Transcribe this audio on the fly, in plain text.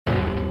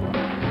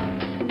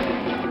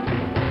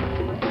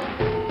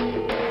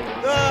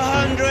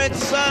100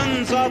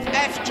 sons of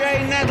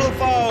FJ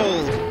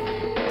Nettlefold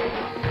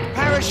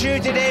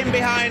parachuted in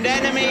behind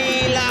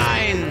enemy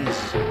lines.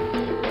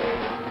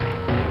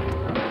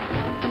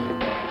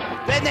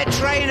 Then the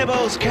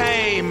trainables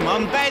came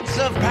on beds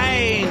of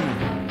pain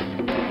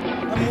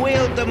and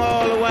wheeled them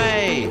all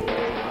away.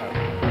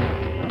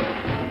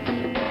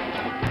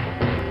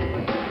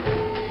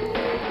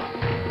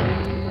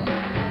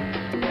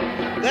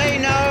 They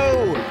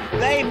know,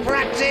 they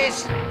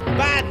practice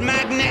bad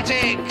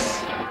magnetics.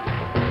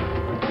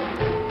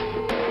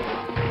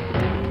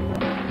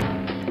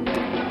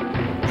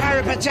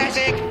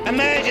 Peripatetic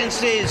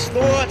emergencies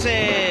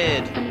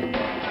thwarted.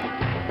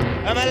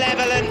 A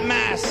malevolent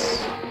mass.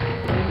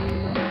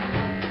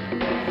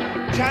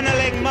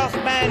 Channeling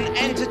Mothman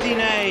entity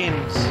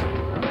names.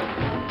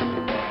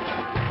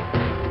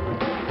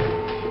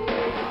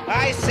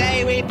 I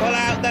say we pull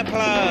out the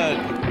plug.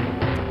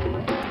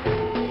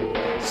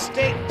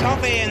 Stick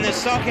toffee in the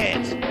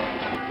socket.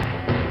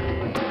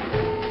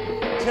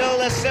 Till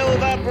the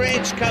silver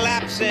bridge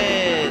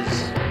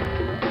collapses.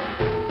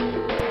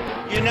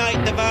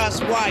 Unite the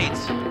vast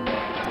white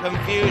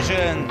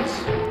confusions.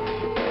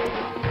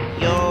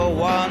 You're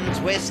one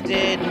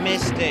twisted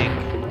mystic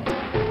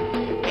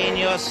in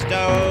your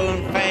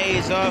stone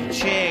phase of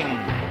Ching,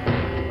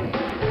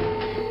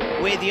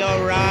 with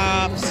your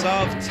rafts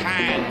of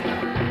Tang.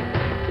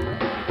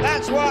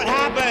 That's what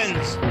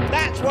happens.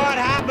 That's what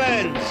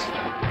happens.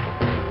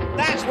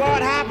 That's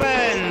what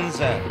happens.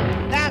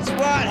 That's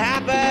what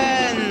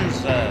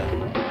happens.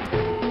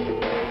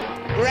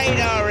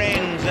 Radar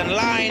rings and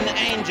line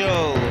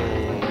angels.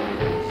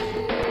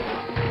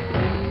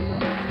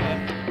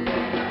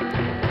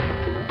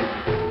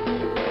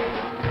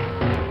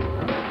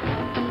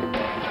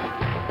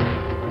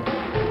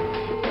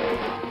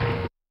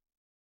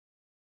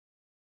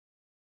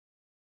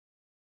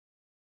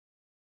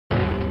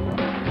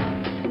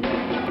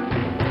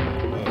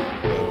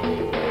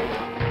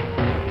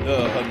 The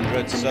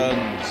 100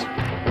 sons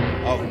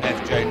of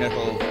FJ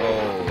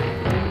Nettlefold.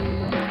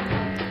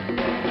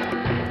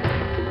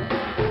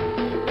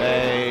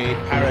 They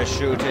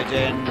parachuted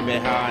in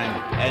behind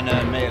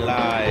enemy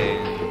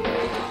lines.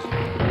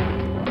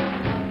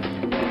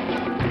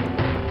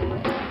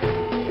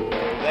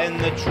 Then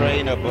the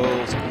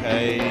trainables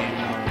came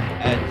on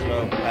beds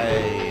of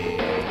pain.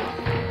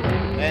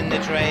 Then the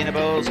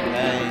trainables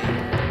came.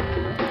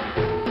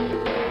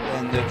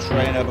 Then the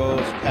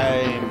trainables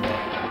came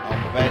on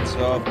beds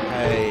of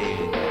pain.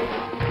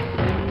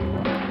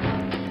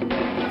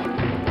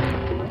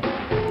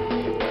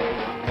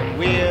 And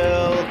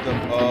wheeled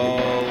them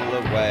all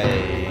away.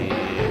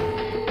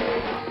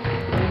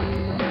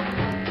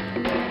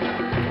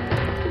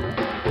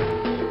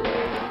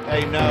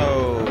 They know,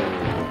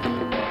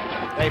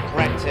 they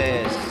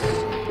practice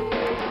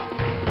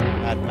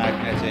bad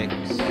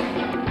magnetics.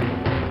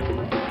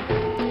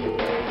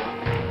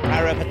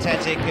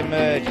 Peripatetic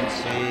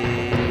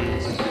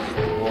emergencies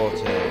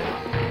thwarted.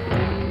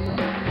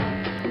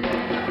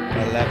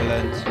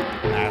 Malevolent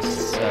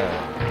master.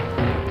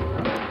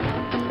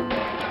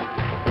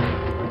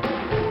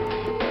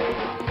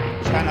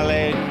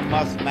 Channeling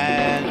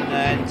Mothman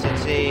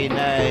entity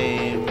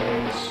names.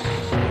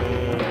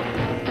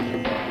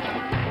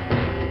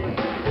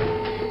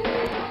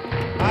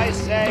 I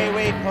say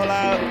we pull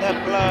out the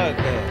plug.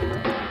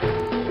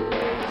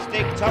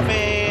 Stick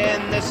toffee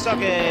in the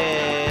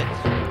socket.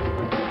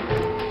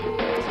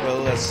 Till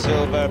the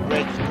silver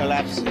bridge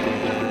collapses.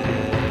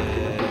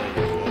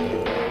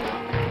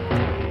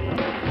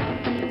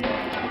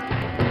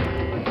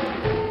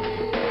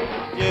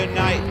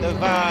 Unite the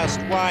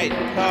vast white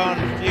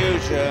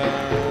confusion.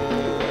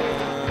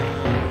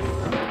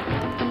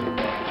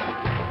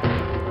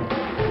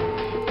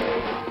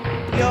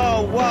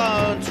 You're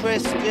one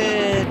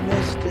twisted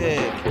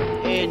mystic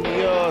in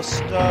your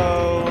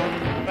stone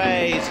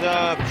phase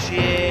of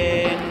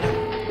Ching.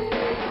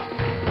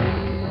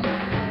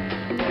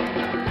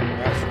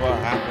 That's what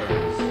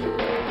happens.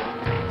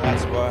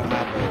 That's what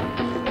happens.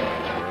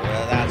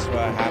 That's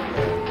what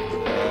happens.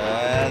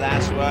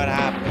 That's what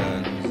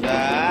happens.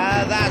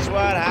 That's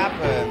what happens.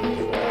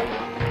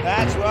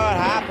 That's what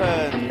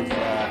happens.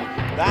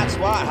 That's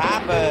what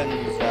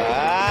happens.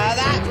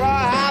 That's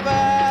what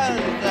happens.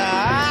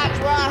 That's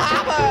what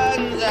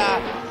happens.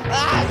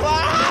 That's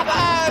what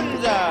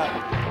happens.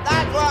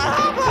 That's what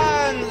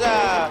happens.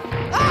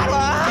 That's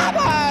what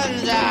happens.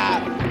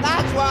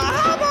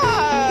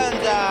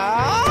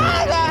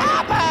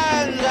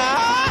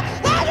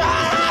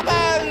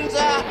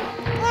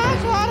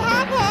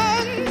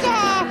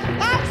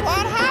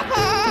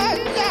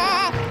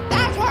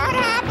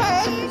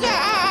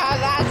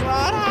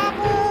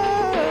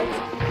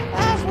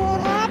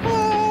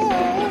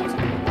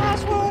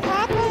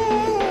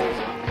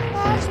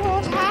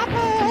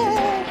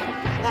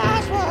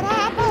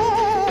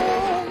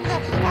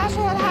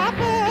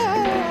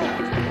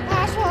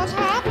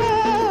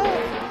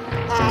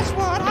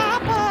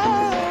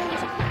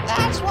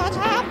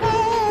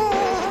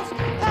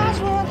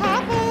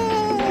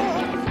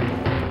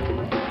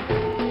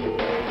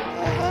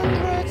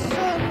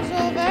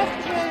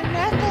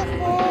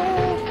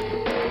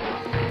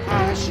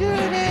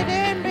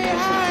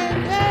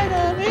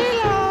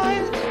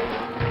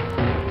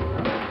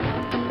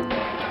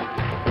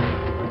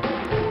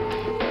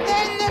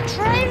 Then the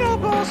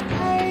trainables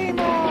came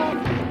on,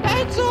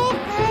 beds of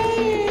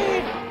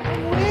pain, and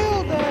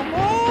wheeled them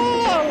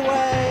all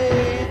away.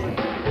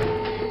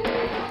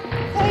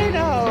 They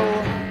know,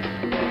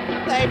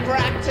 they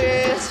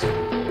practice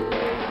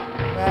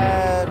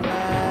bad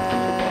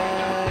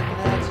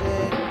magnetics.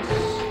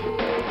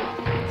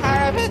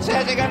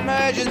 Parapathetic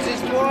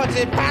emergencies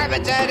thwarted,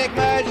 parapathetic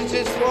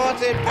emergencies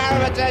thwarted,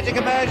 parapathetic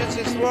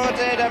emergencies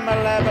thwarted, a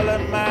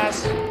malevolent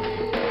mass.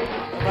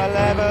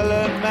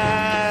 Malevolent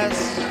mass.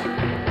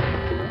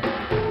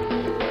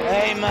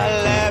 A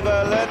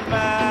malevolent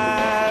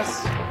mass.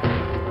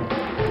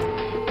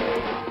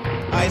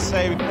 I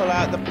say we pull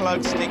out the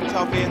plug, stick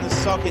toffee in the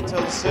socket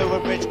till the silver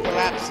bridge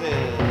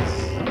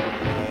collapses.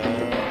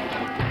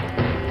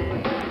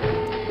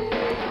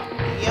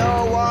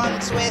 You're one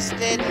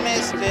twisted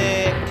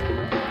mystic.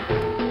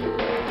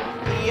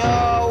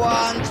 You're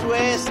one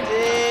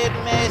twisted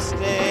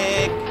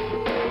mystic.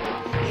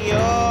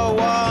 You're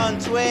one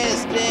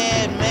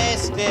twisted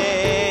mystic.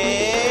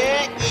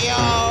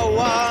 You're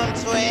one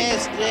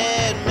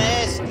twisted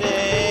mystic.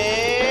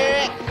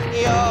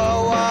 You're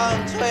one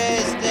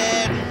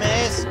twisted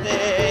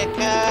mystic.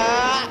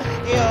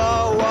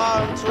 You're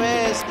one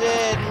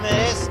twisted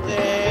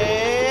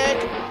mystic.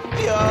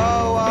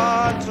 You're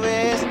one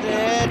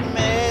twisted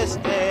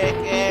mystic.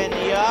 In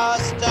your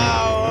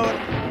stone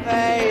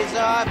maze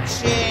of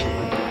ching.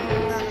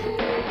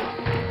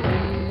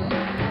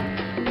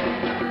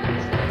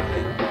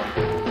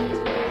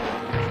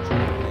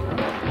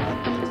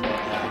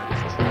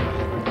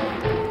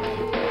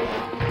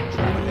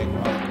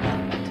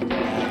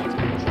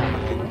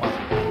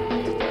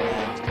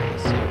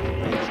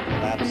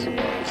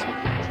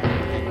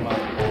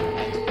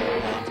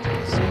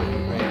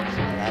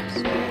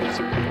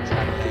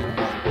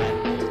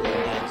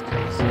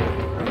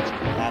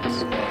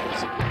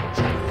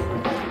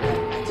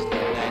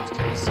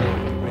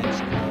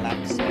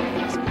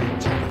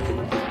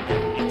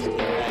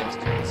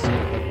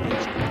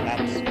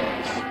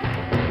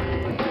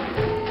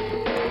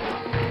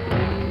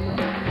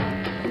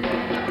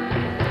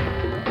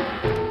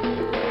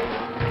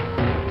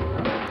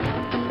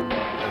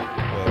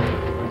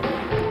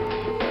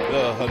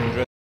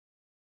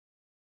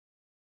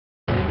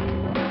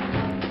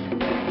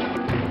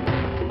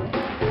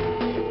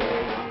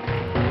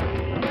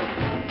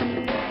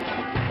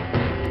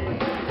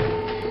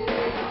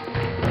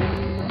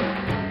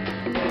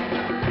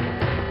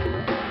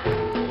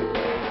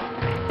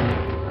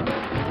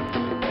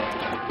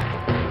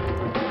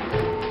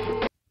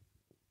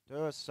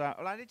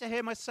 Well, I need to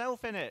hear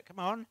myself in it. Come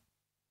on.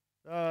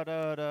 I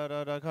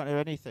can't hear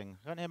anything.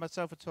 I can't hear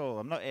myself at all.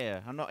 I'm not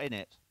here. I'm not in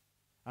it.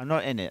 I'm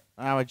not in it.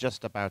 Now I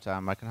just about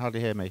am. I can hardly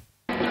hear me.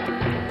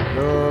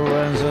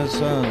 When's the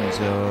sons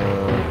of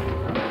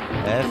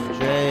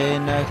FJ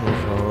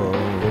Nettlefold?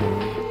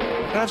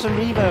 I could have some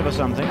reverb or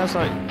something. That's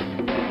like...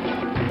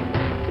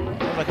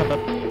 sounds like I'm a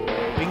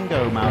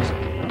bingo mouse.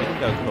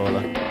 Bingo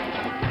caller.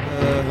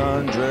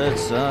 100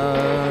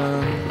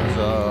 sons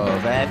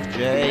of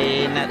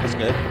FJ Net. That's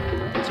good.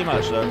 Too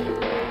much though.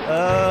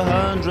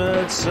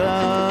 100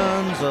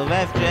 sons of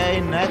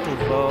FJ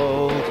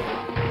Nettlefold.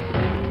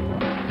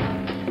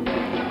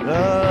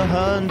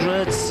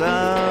 100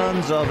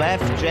 sons of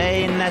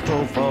FJ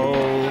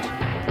Nettlefold.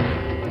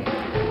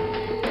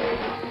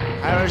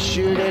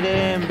 Parachuted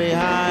in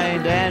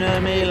behind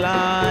enemy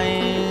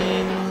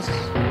lines.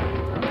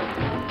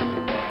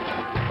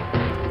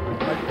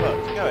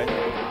 What's it going?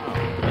 Oh,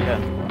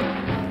 again.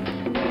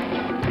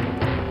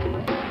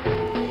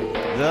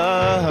 The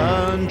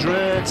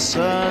 100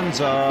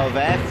 sons of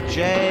FJ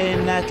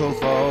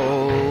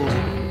Nettlefold.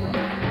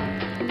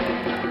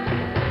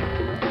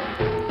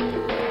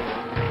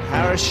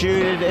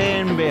 Parachuted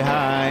in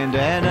behind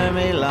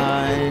enemy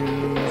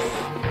lines.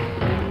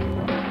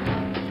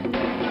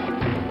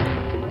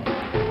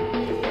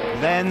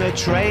 Then the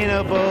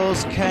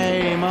trainables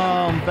came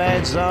on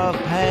beds of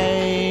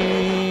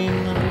pain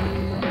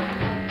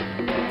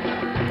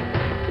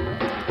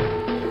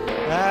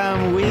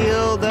and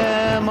wheeled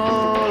them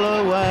all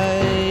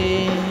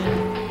away.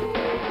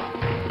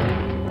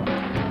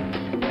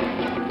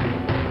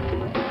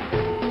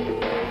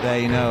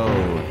 They know,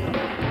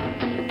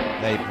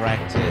 they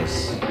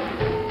practice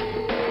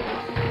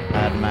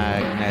bad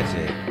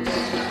magnetics.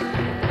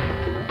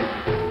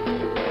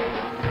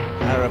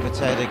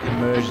 Parapathetic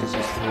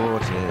emergencies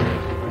thwarted.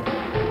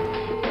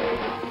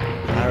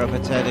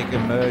 Parapathetic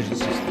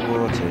emergencies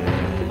thwarted.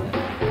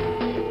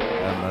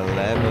 A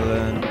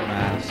malevolent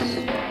mass.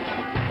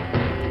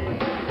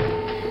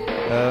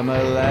 A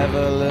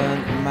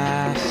malevolent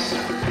mass.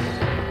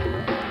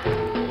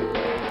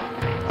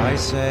 I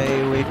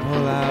say we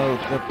pull out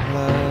the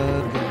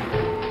plug,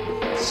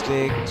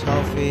 stick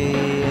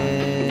toffee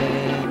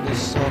in the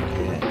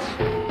socket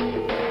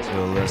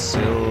till the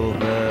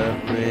silver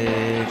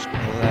bridge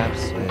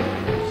collapses.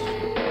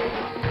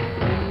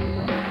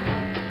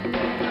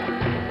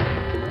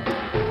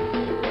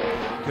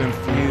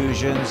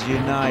 Confusions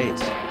unite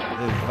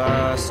the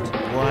vast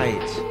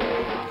white.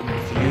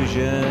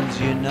 Confusions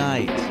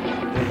unite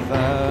the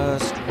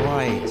vast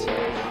white.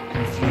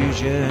 Confusions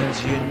Confusions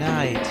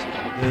unite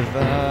the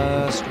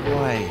vast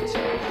white.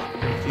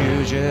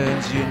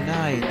 Confusions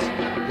unite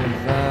the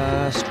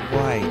vast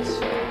white.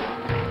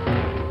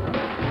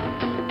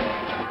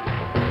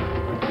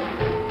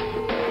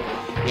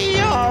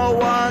 You're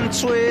one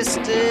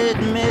twisted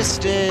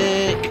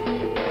mystic.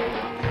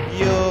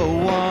 You're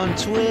one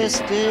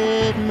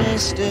twisted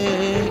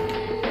mystic.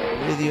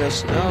 With your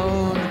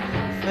stone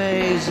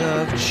phase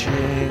of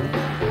Ching.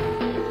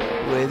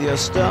 With your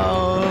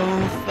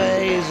stone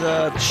phase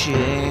of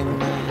Ching.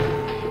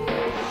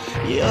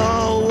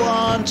 You're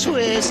one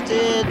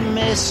twisted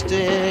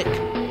mystic.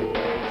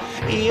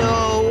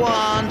 You're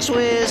one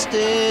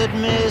twisted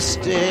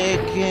mystic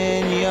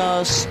in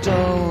your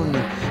stone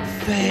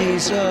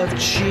phase of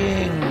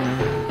Ching.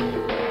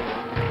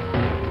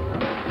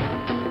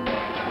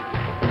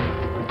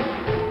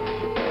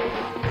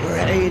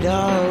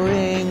 Radar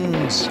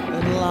rings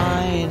and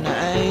line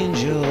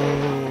angels.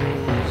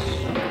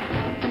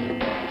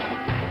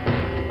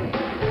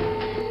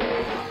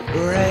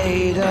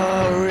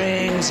 Radar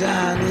rings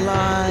and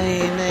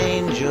line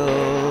angels.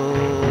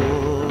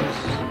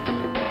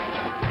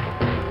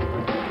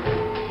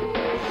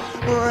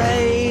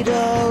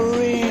 Radar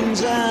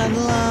rings and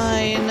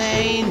line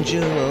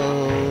angels.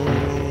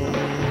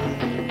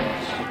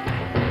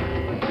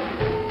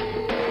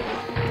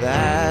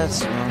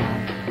 That's wrong.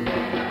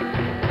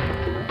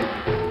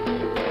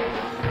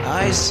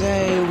 I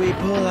say we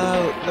pull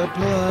out the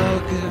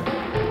plug,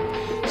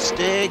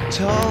 stick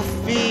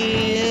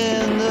toffee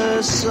in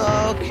the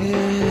socket,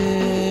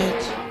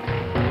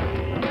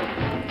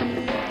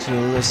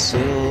 till the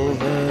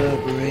silver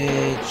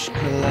bridge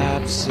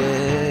collapses.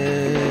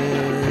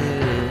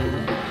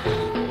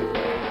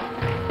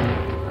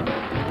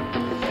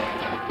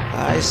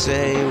 I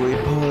say we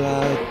pull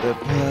out the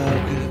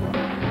plug.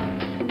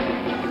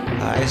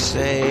 I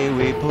say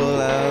we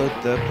pull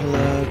out the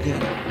plug.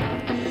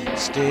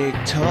 Stick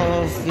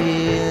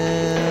toffee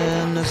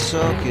in the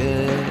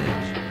socket.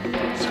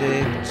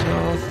 Stick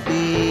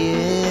toffee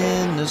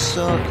in the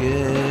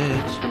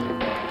socket.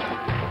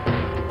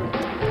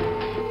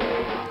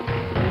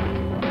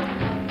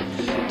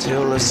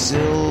 Till the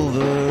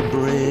silver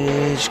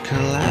bridge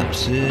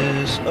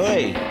collapses.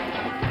 Oi!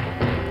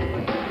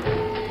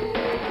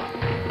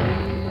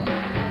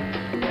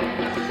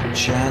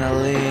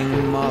 Channeling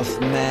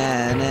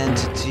Mothman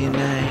entity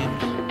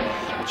names.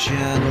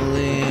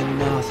 Channeling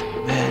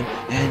Mothman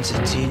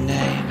entity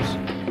names.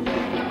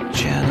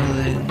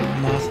 Channeling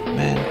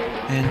Mothman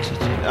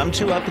entity. I'm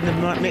too up in the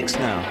mix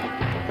now.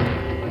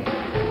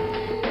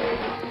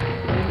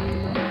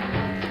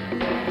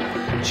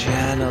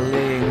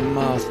 Channeling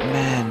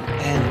Mothman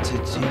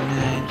entity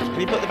names. Can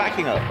you put the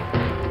backing up?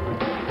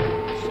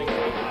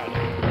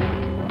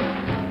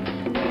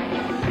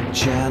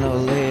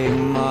 Channeling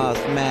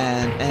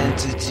Mothman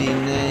entity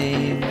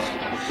names.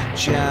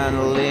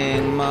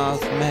 Channeling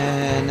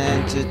Mothman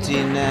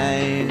entity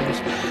names.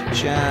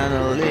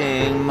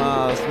 Channeling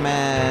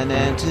Mothman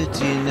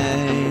entity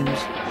names.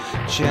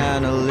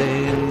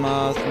 Channeling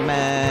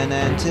Mothman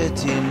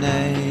entity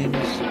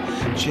names.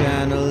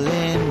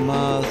 Channeling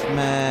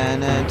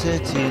Mothman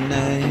entity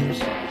names.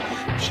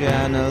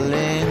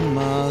 Channeling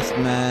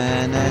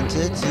Mothman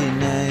entity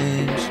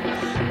names.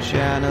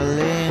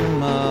 Channeling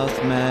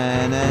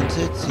Mothman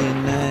entity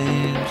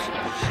names.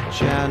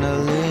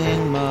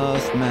 Channeling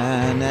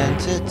Mothman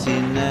entity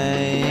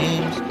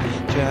names.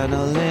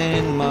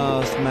 Channeling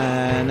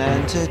Mothman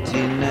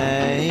entity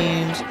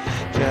names.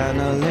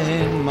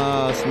 Channeling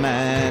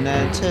Mothman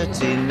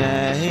entity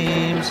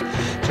names.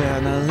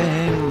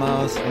 Channeling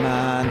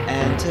Mothman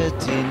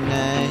entity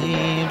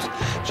names.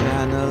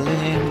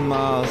 Channeling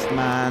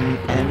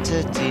Mothman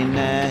entity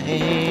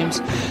names.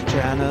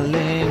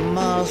 Channeling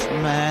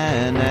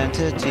Mothman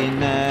entity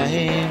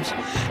names.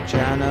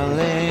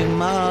 Channeling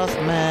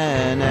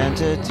Mothman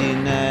entity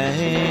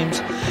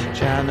names.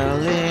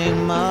 Channeling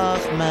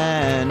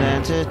Mothman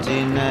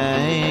entity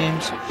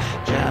names.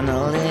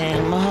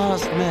 Channeling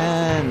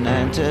Mothman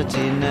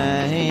entity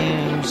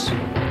names.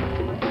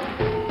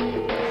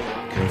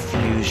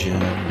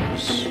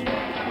 Confusions,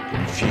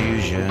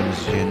 confusions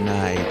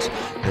unite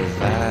the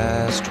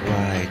vast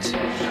white.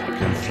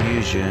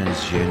 Confusions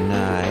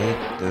unite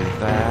the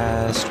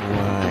vast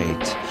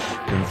white.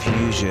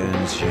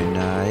 Confusions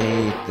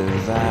unite the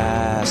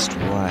vast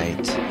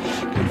white.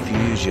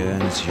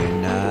 Confusions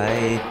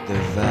unite the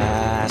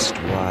vast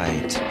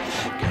white.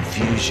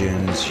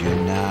 Confusions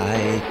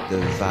unite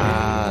the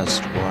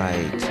vast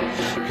white.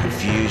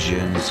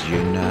 Confusions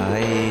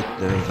unite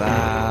the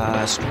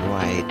vast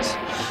white.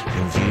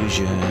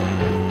 Confusions.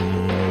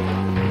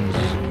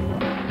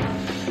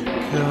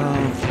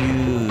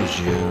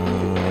 Confusions.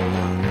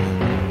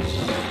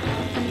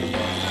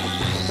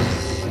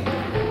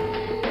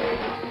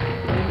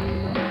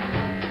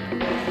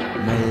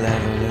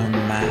 Malevolent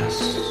mass.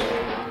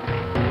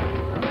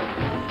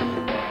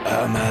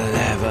 A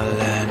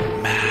malevolent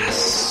mass.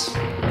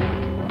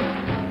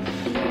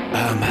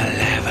 A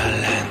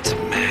malevolent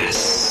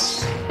mass.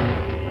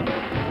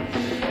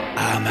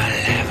 A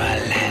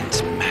malevolent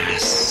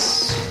mass.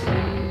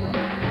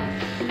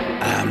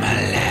 A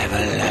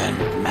malevolent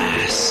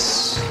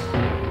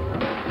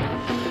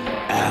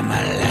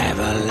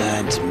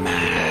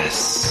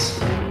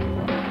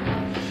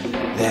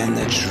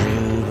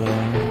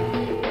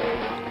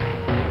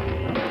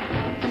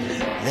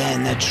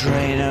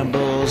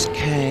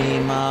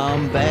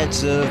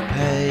beds of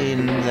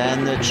pain.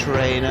 Then the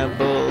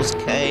trainables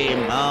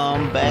came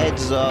on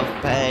beds of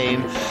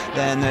pain.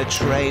 Then the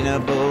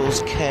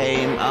trainables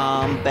came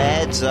on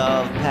beds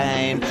of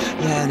pain.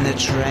 Then the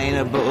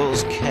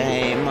trainables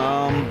came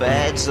on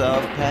beds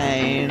of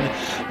pain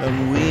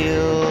and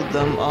wheeled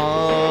them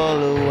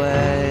all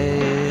away.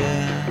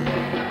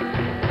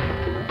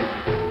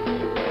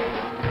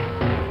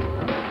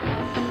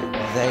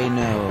 They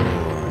know,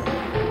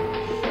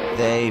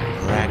 they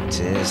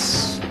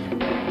practice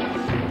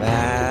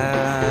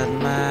bad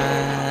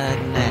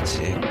magnetics.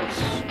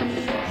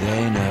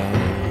 They know,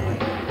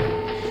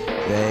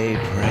 they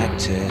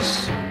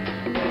practice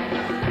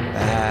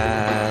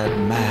bad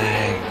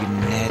magnetics.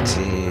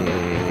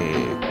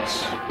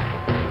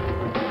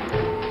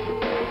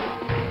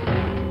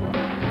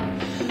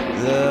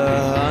 The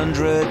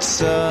 100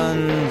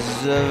 Sons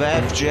of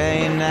FJ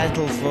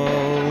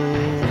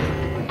Nettlefold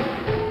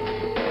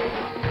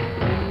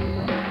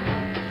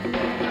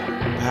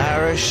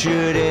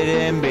parachuted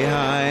in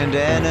behind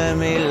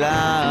enemy lines.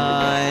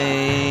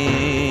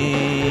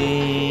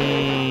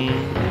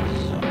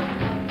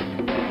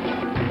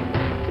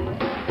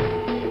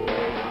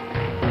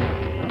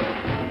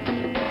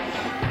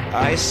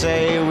 I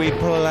say we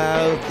pull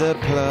out the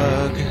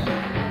plug.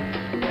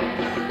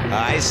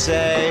 I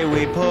say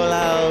we pull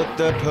out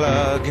the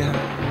plug.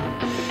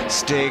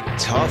 Stick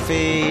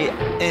toffee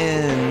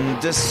in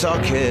the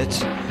socket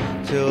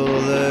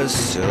till the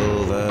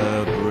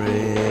silver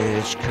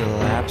bridge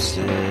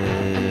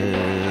collapses.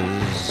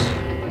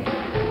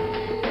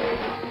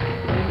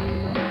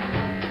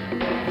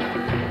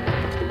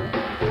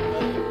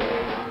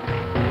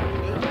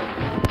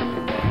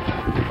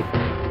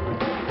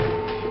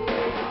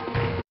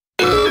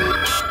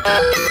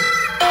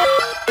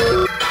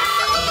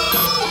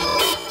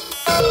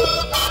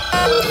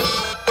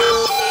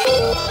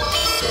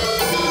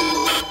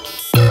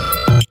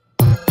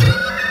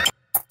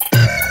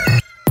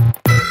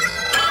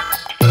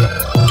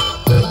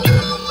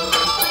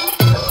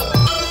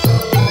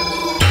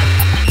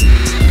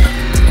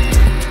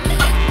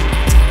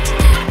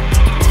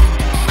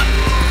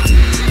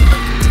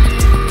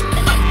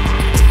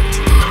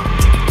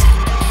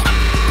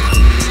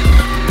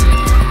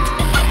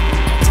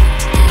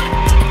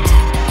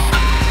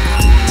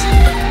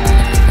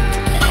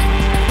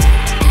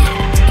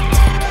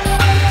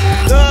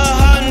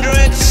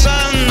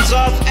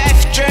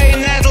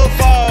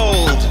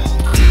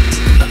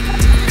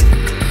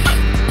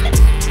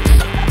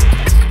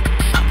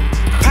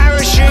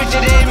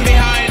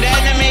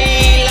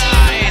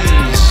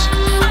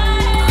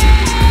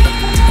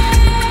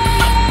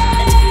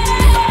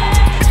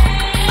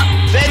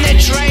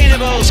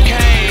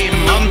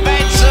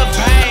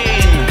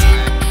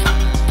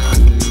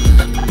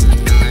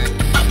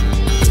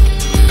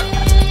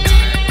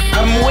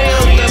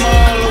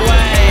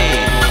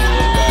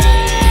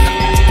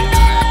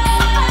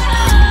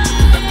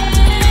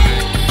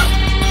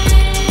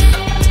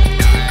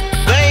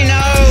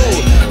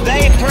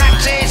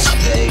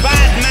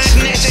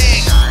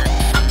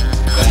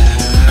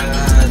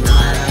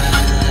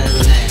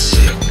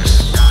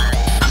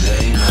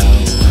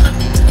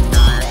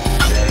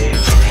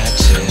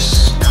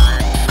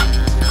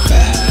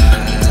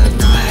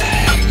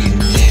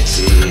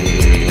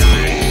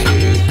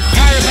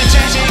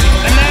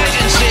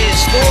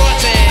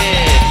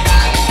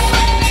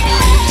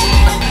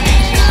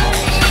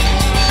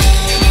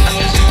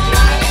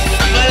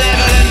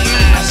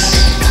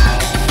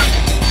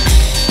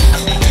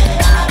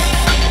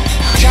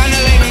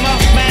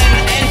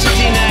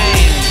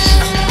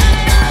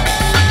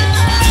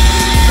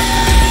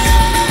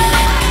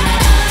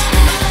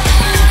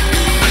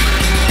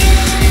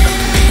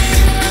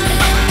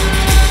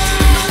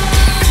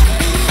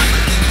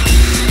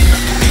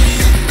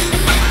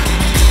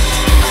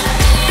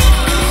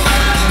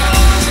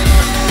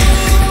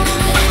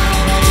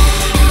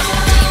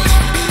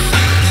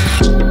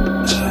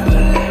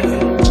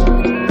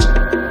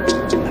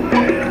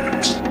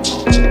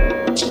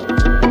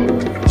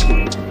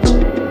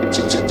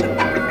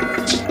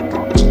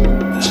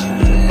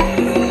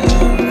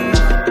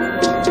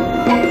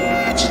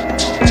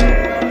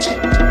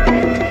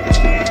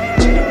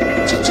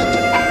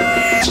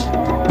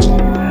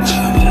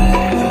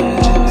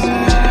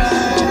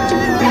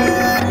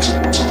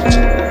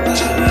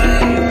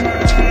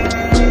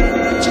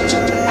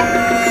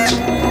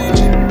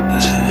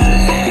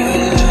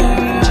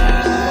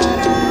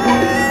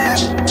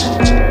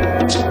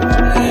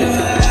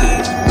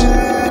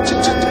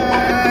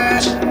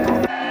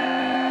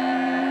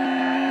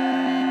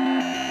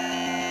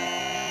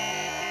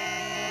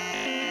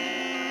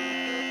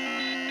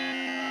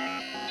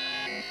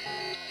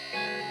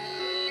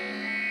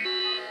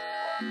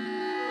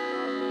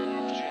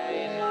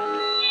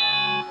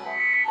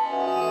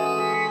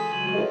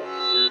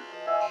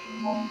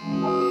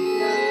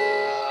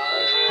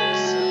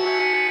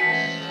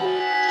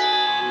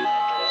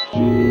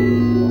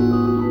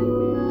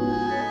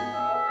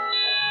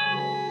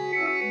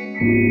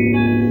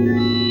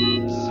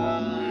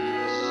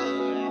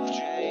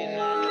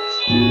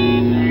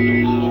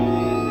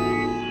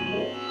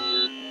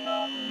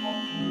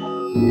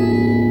 I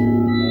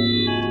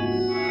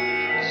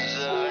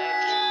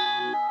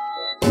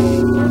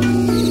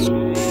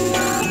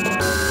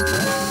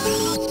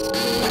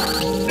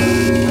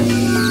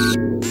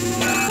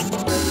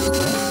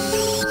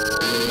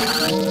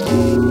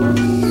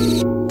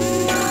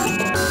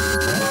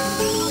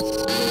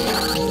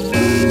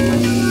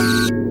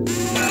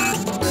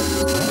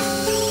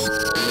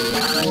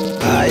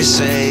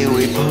say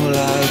we pull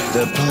out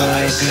the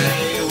plug,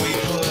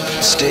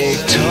 stick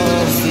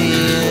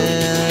toffee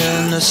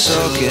in the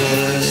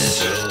socket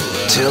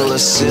till the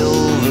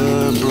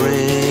silver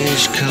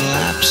bridge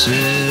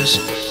collapses.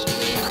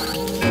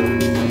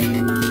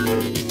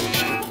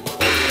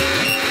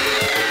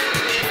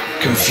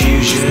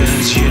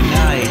 Confusions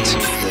unite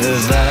the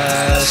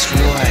vast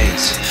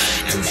white.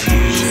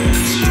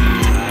 Confusions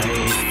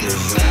unite the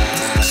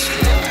vast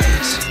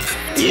white.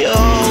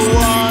 You're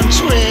one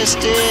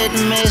twisted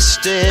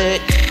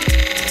mystic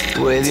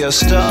with your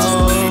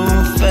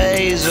stone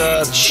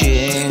phaser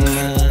ching,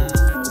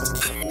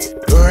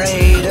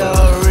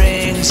 radar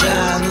rings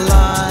and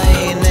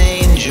line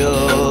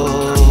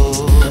angels,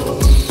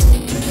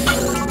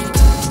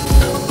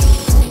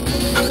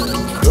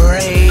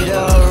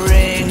 radar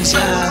rings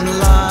and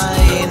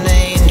line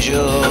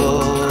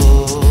angels,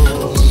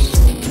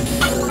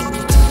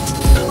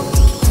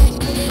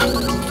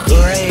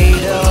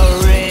 radar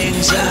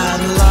rings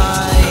and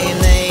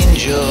line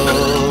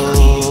angels.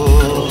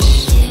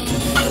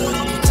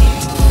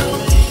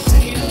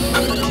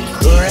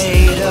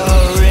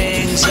 Radar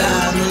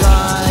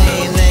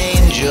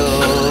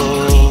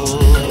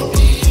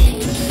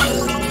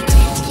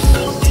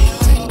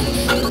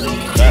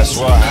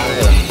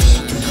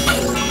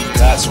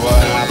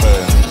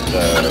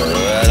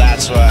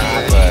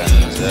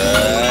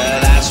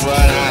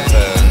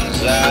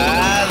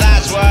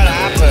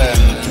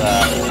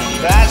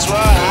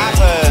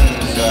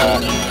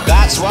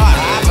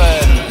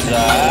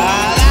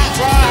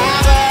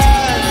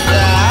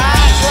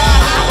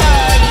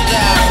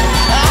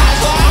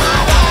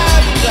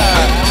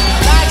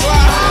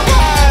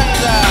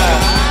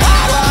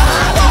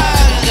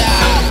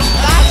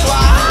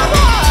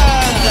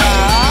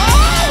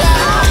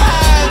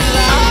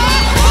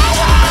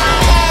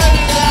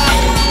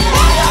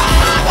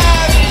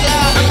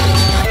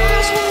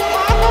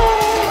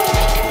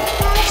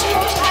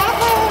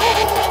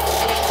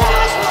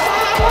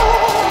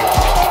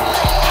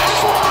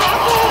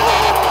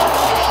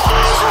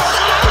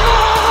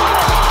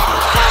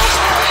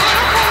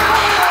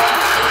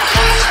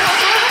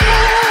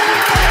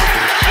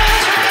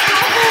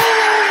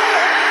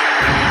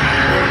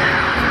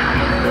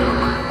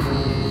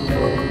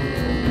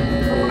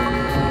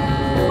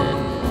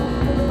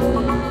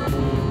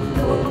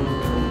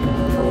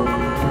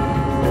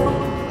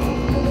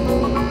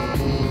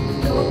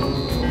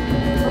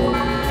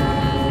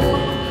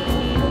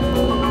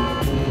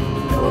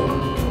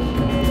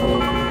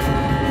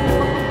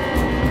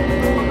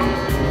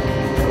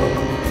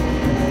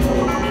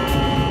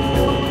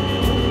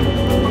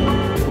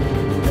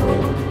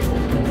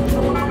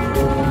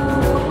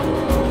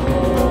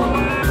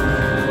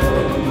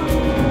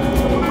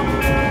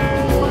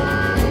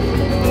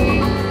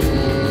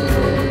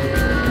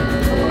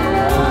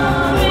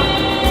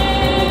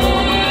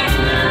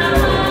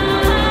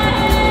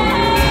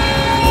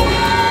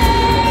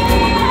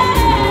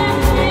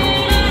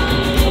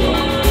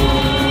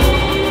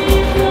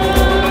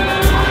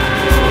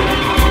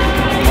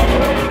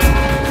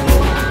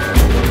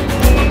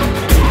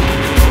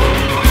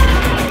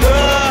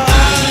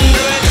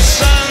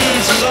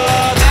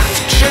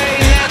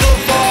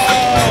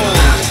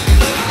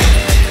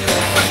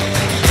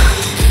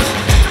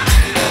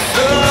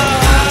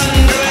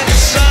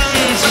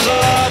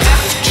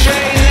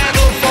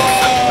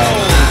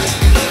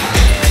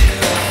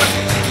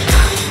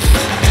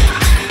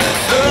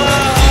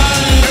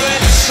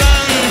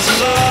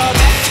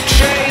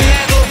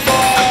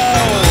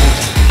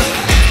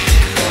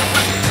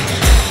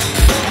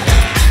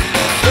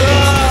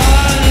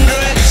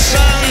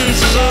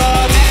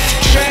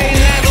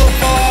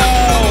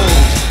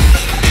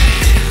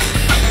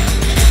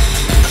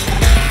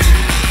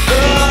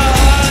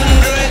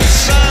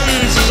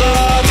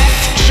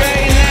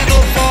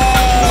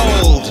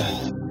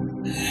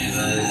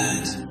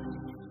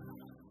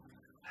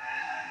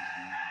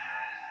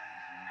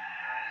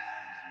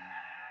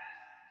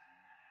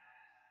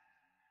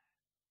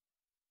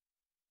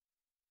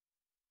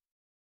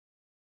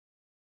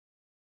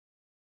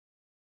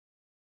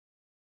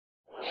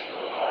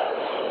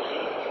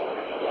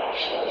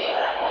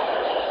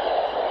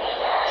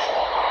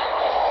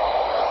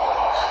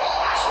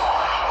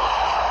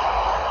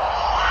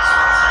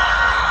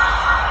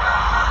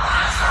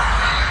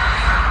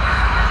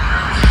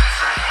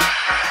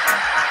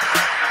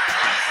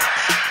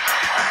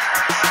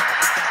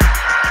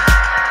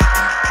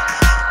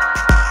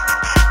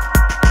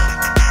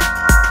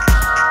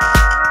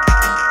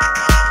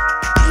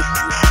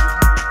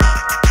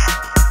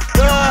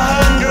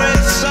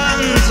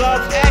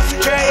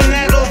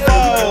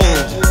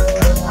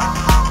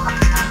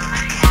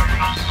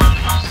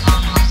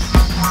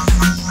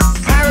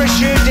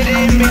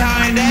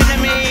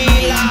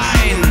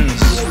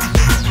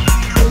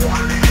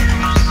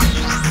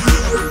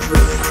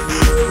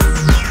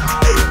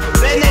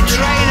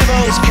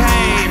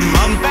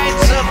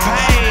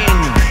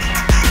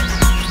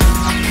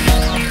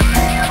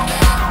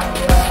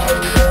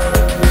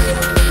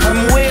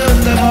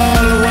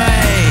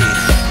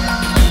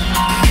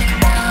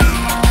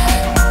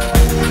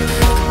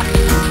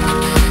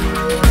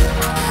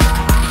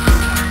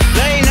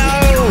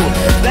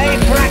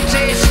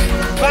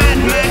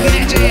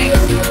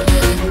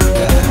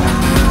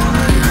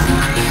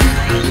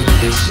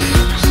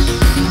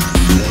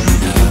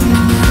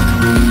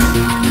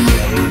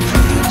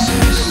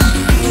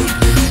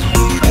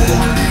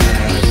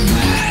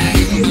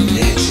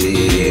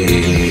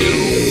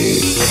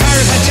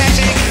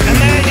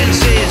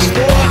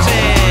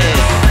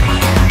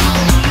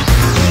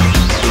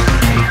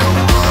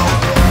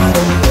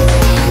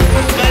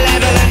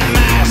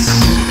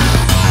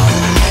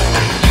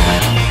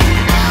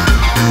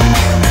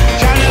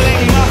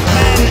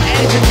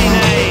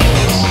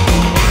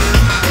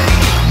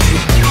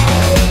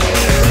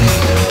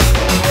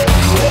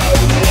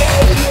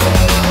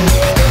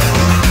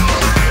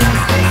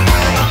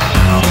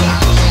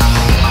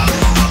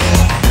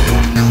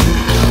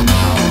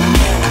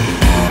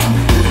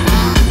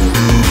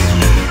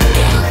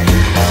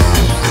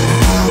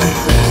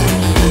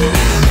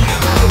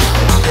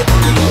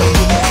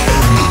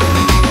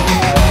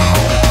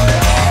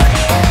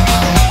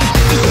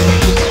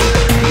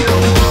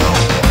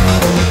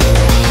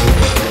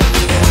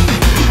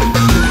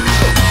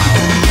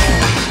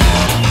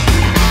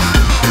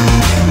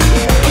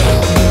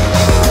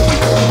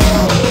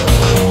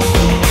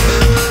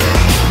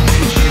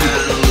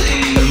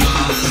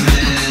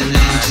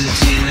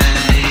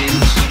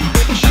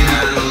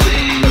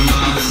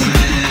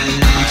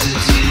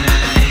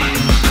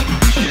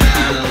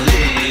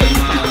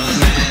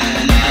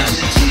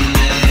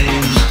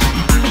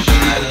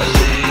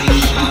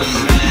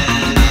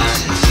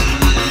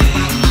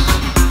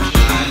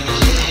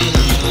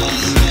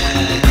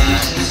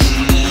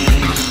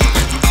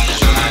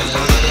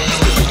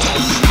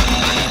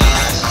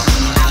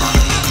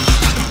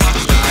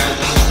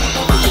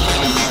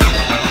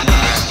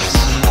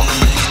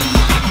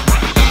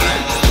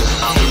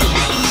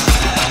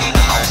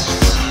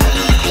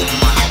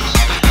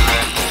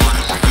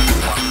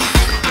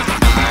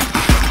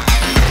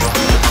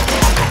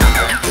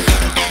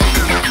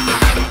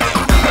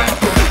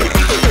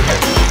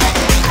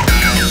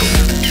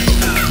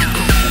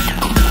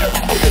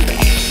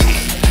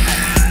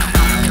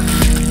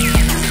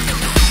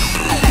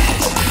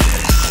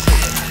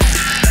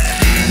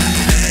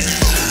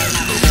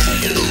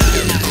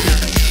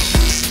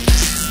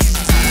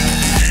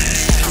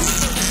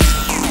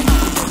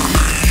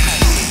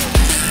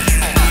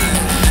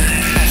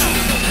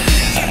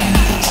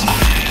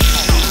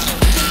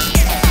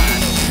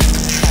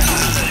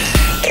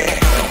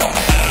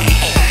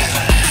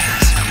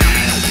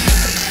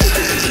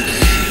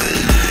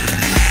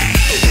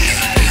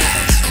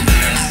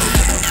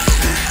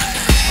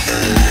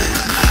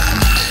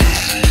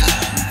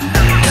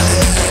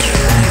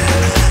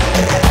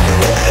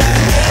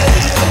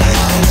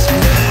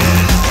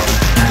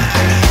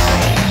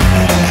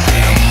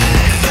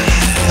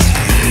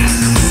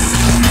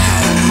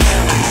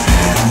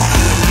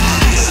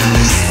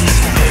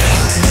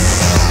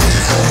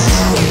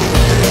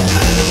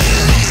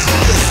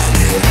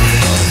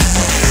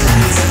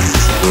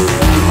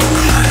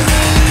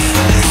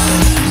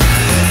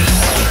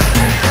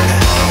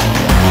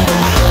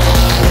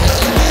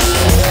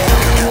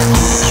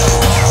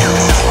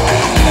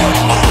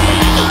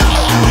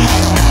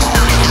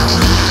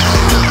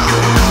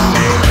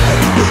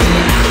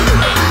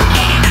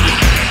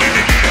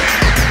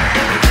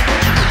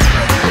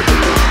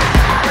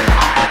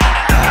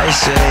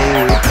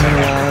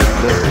plug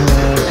the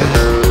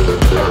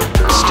plug.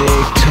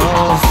 Stick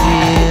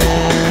toffee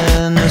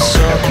in the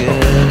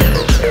socket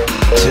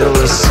till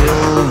the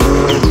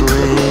silver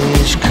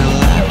bridge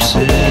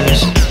collapses.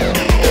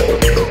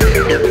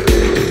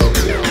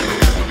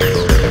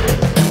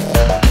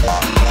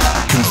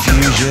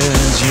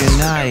 Confusions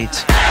unite,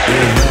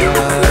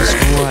 reverse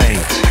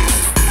weight.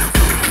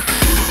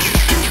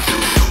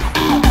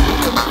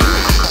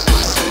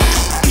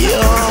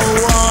 You're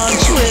one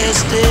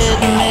twisted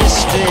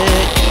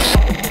mystic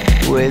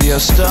with your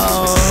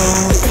stone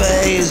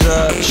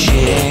phaser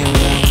ching.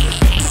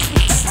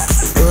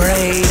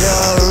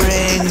 Radar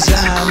rings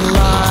and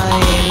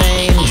lying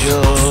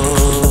angels.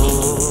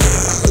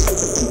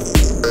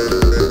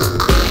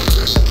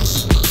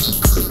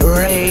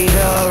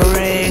 Radar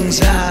rings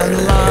and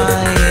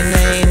lying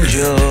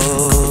angels.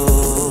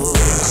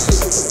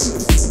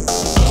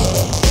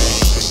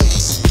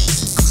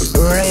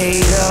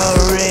 Radar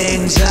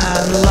rings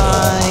and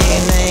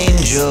lying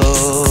angels.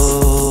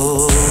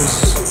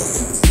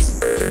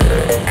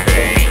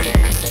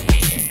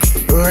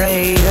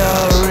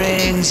 Radar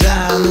rings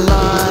and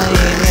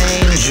lying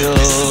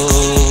angels.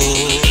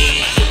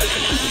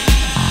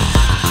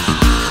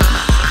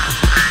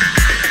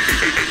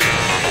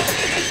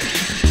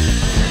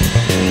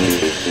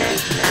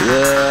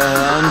 The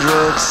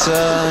 100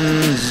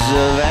 sons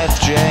of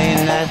FJ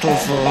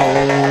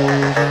Nettlefold.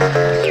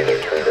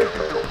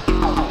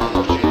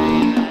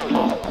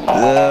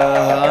 The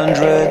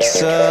 100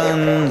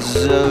 sons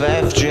of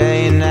FJ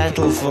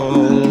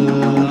Nettlefold.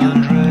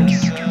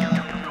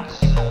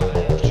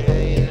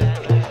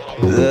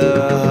 The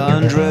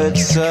 100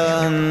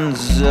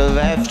 sons of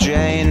FJ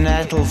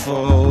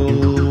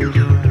Nettlefold.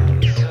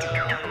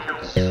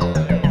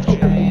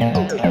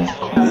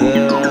 The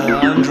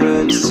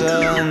 100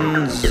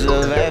 sons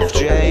of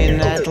FJ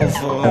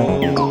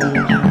Nettlefold.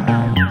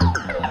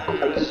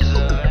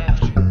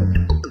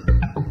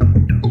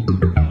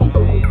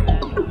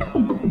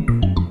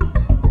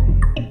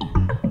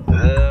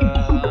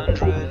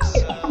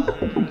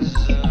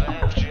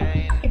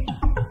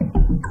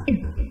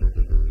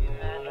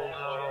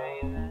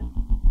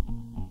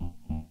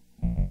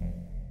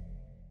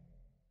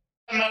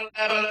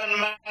 Malevolent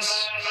mass.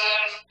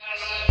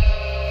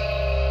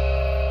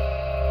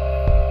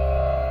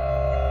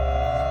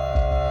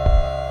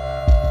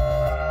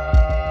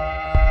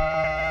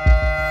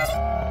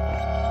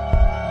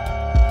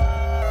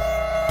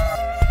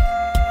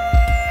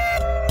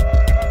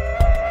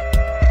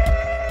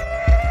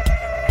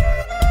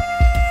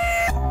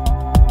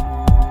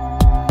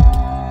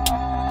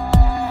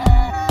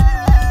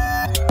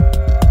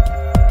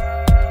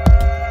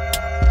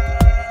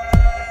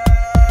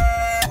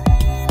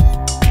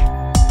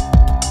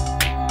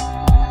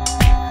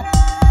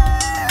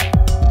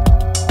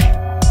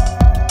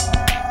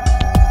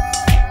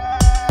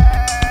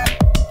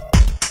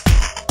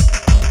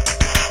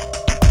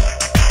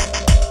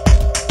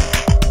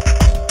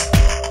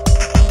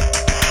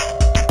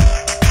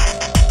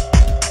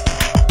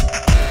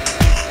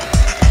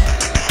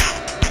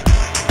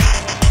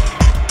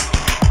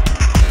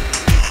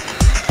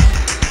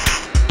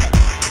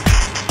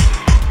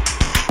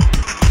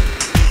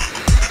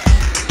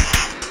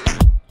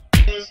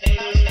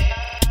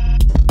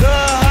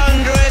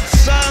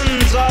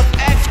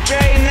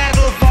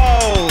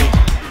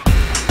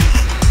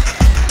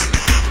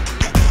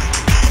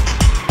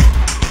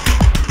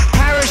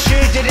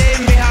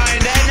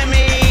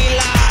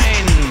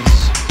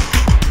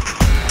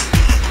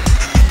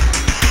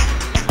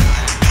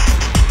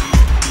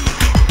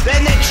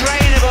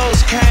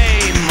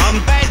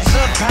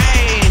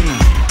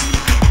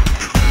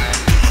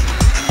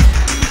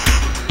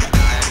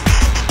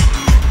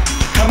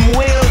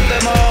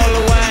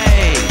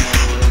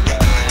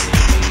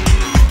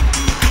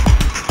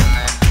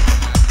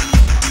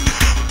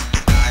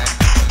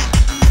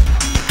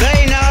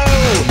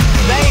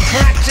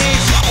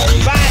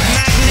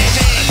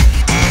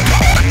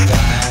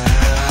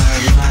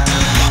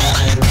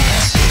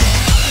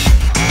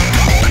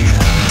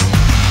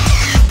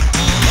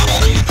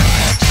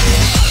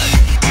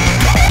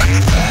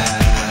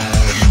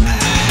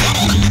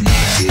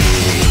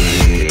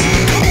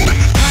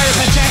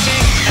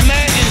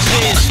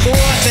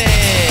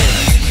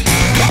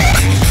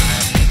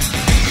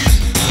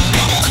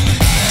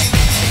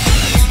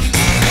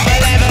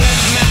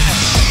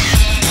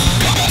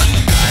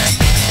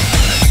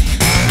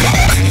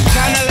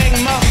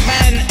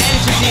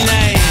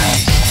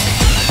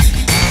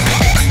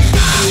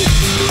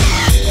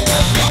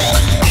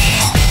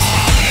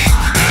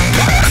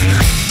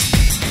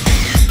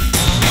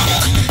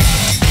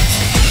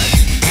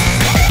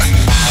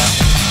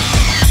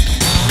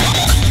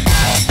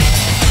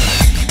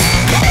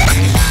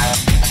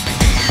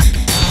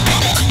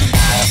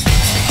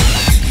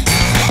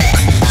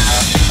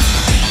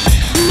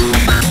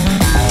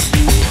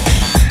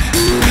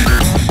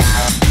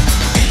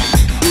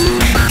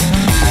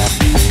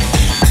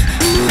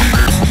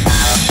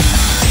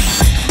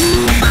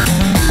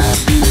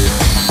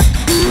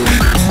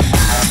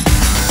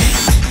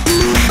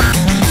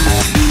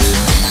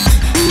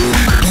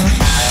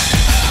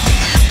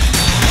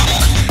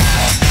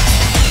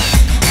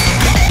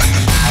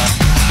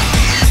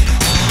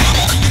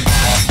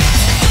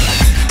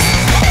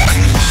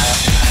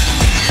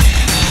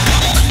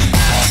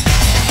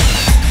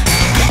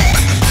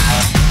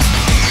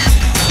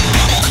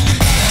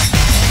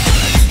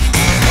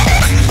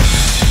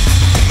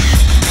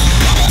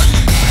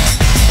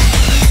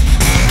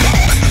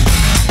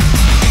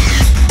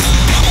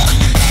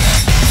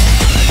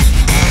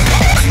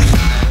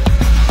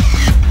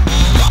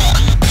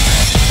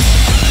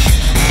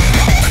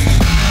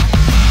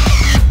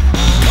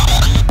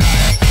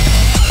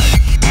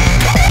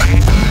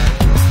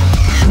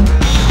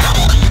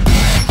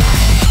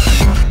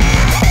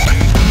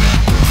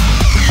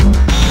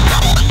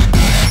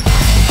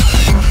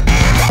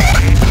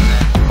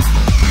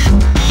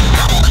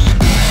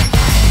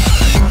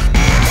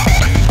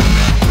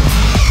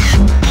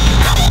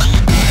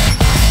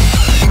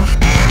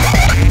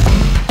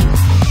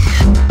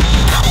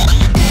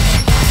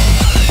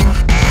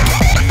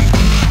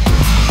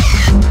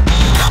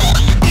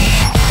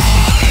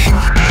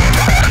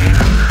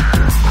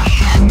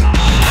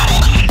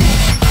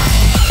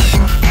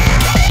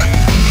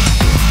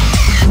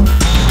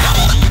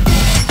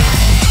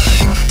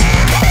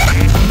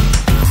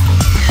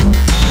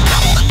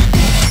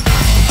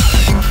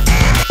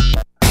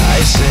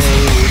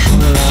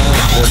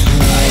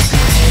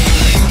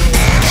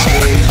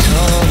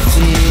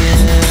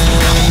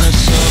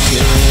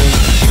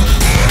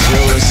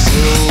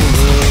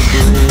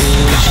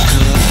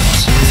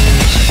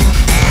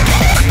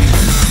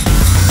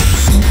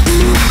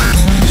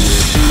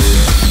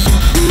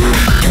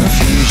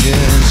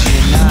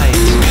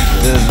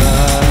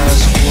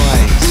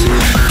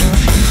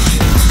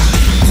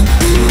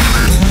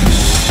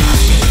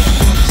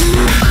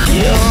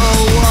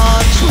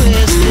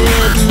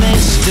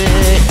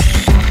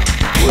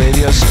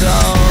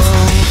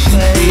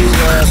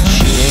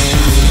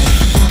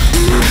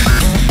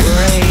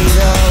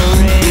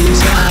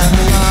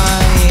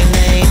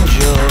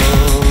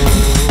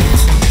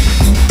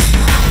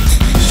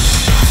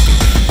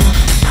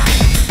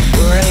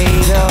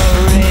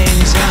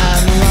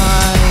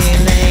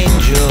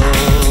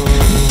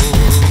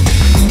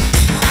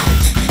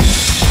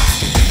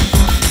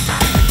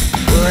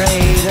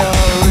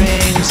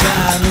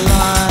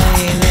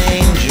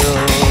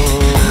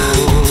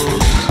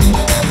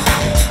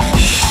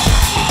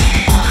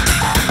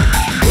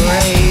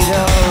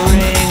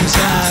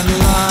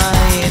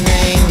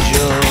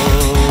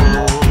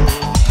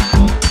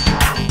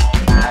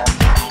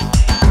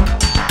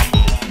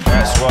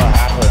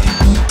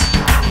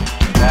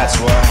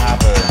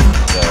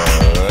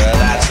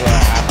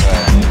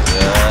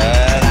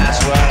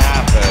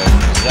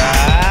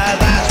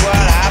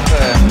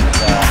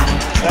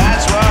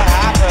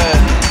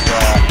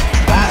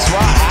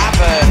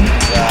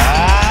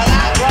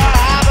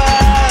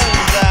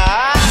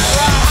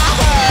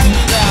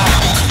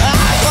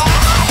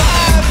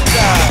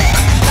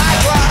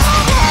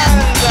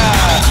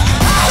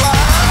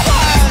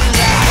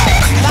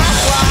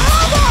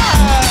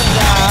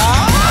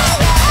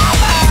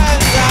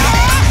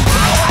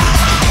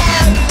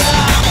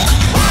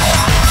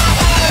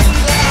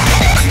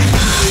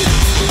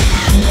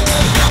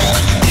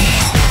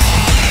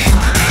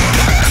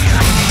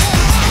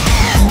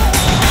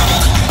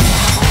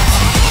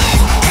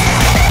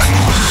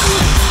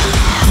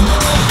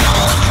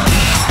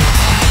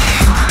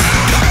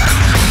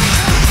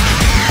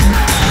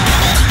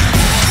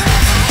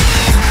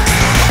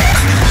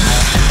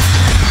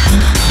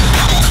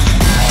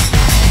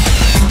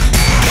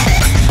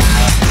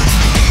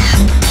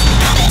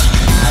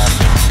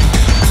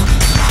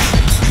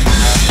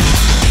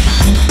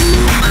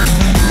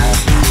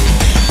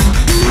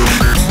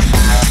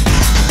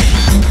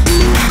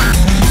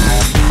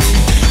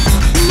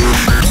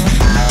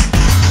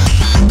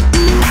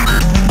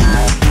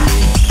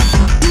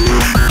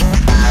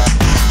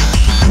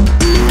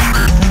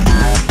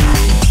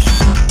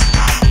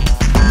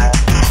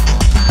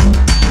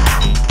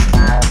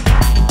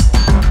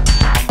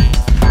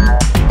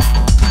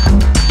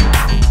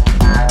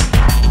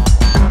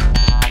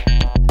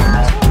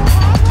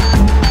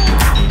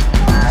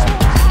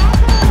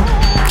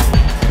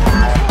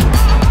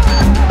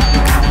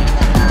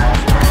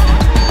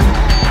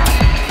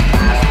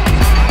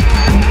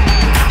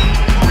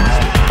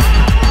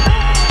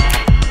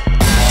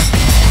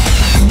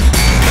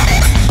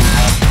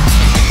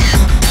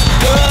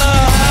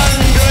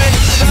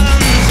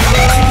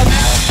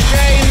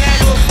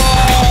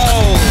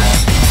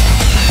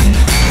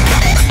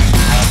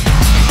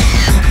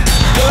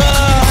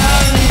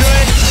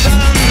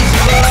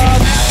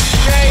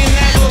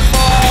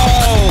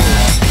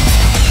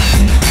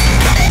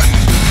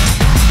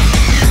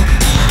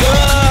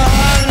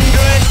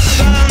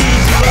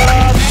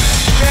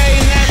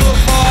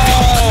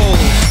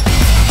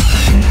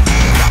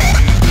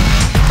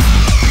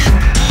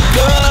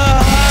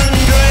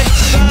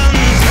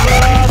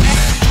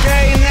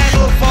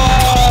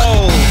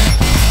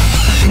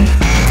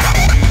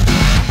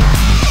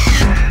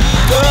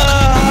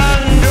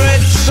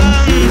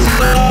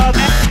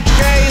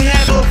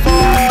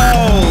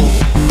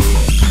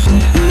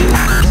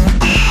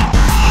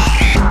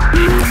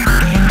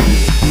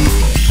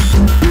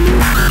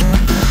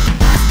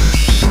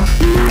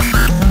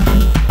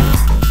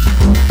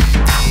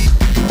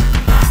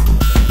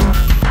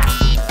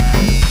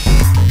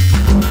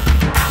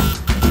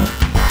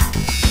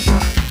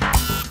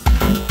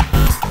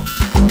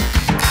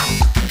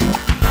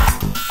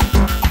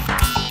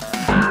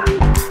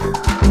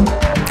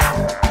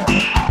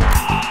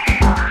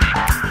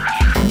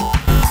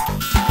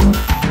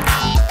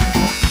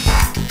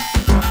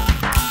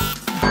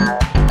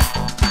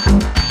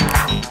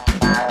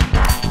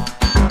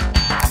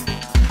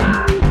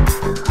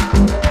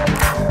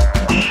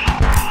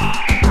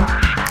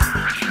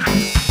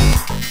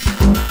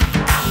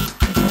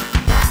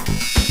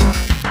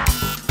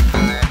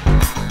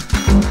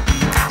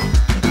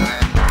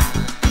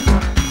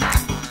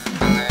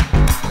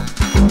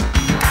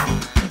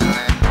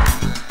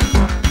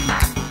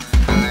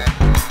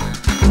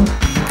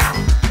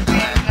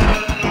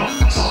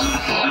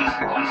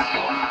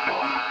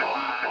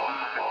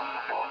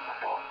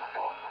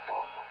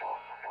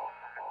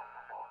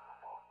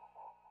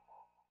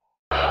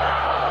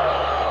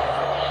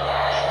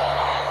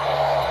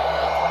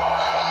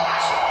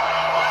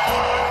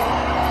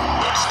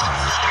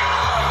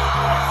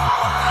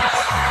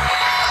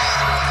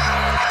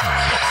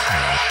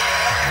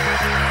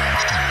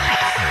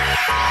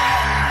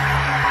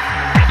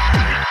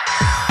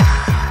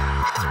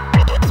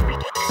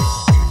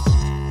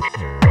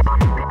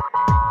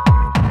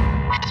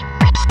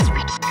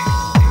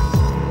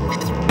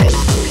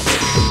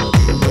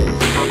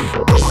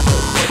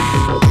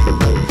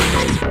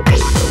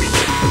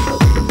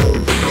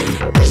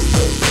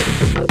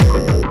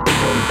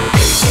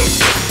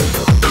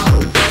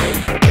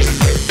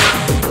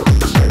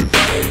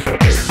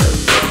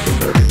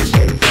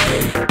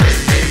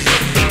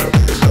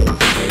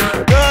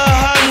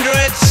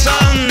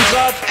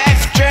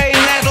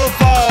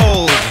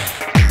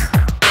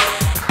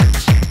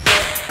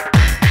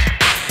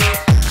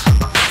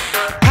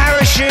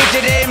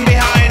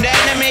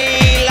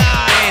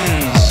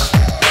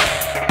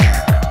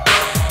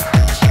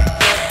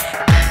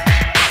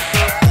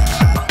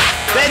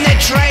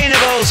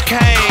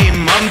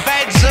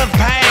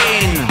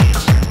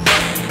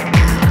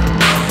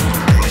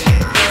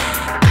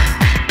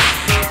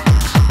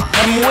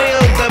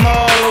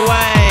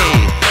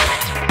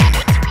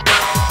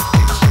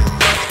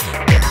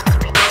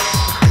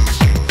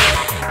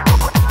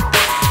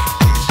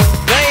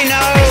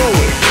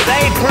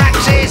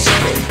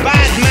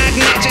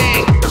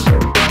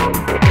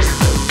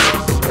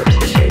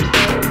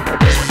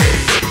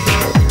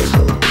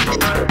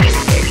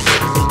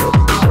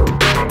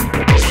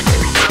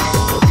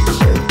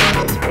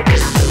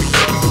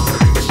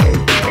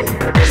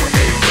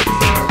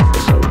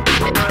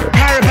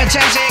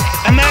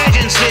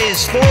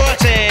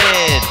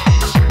 thwarted.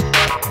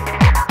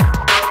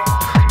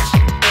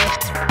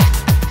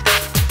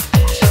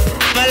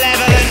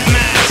 Malevolent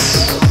mass.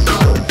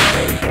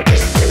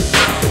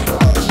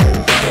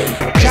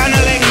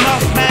 Channeling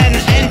Mothman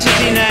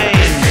entity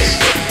names.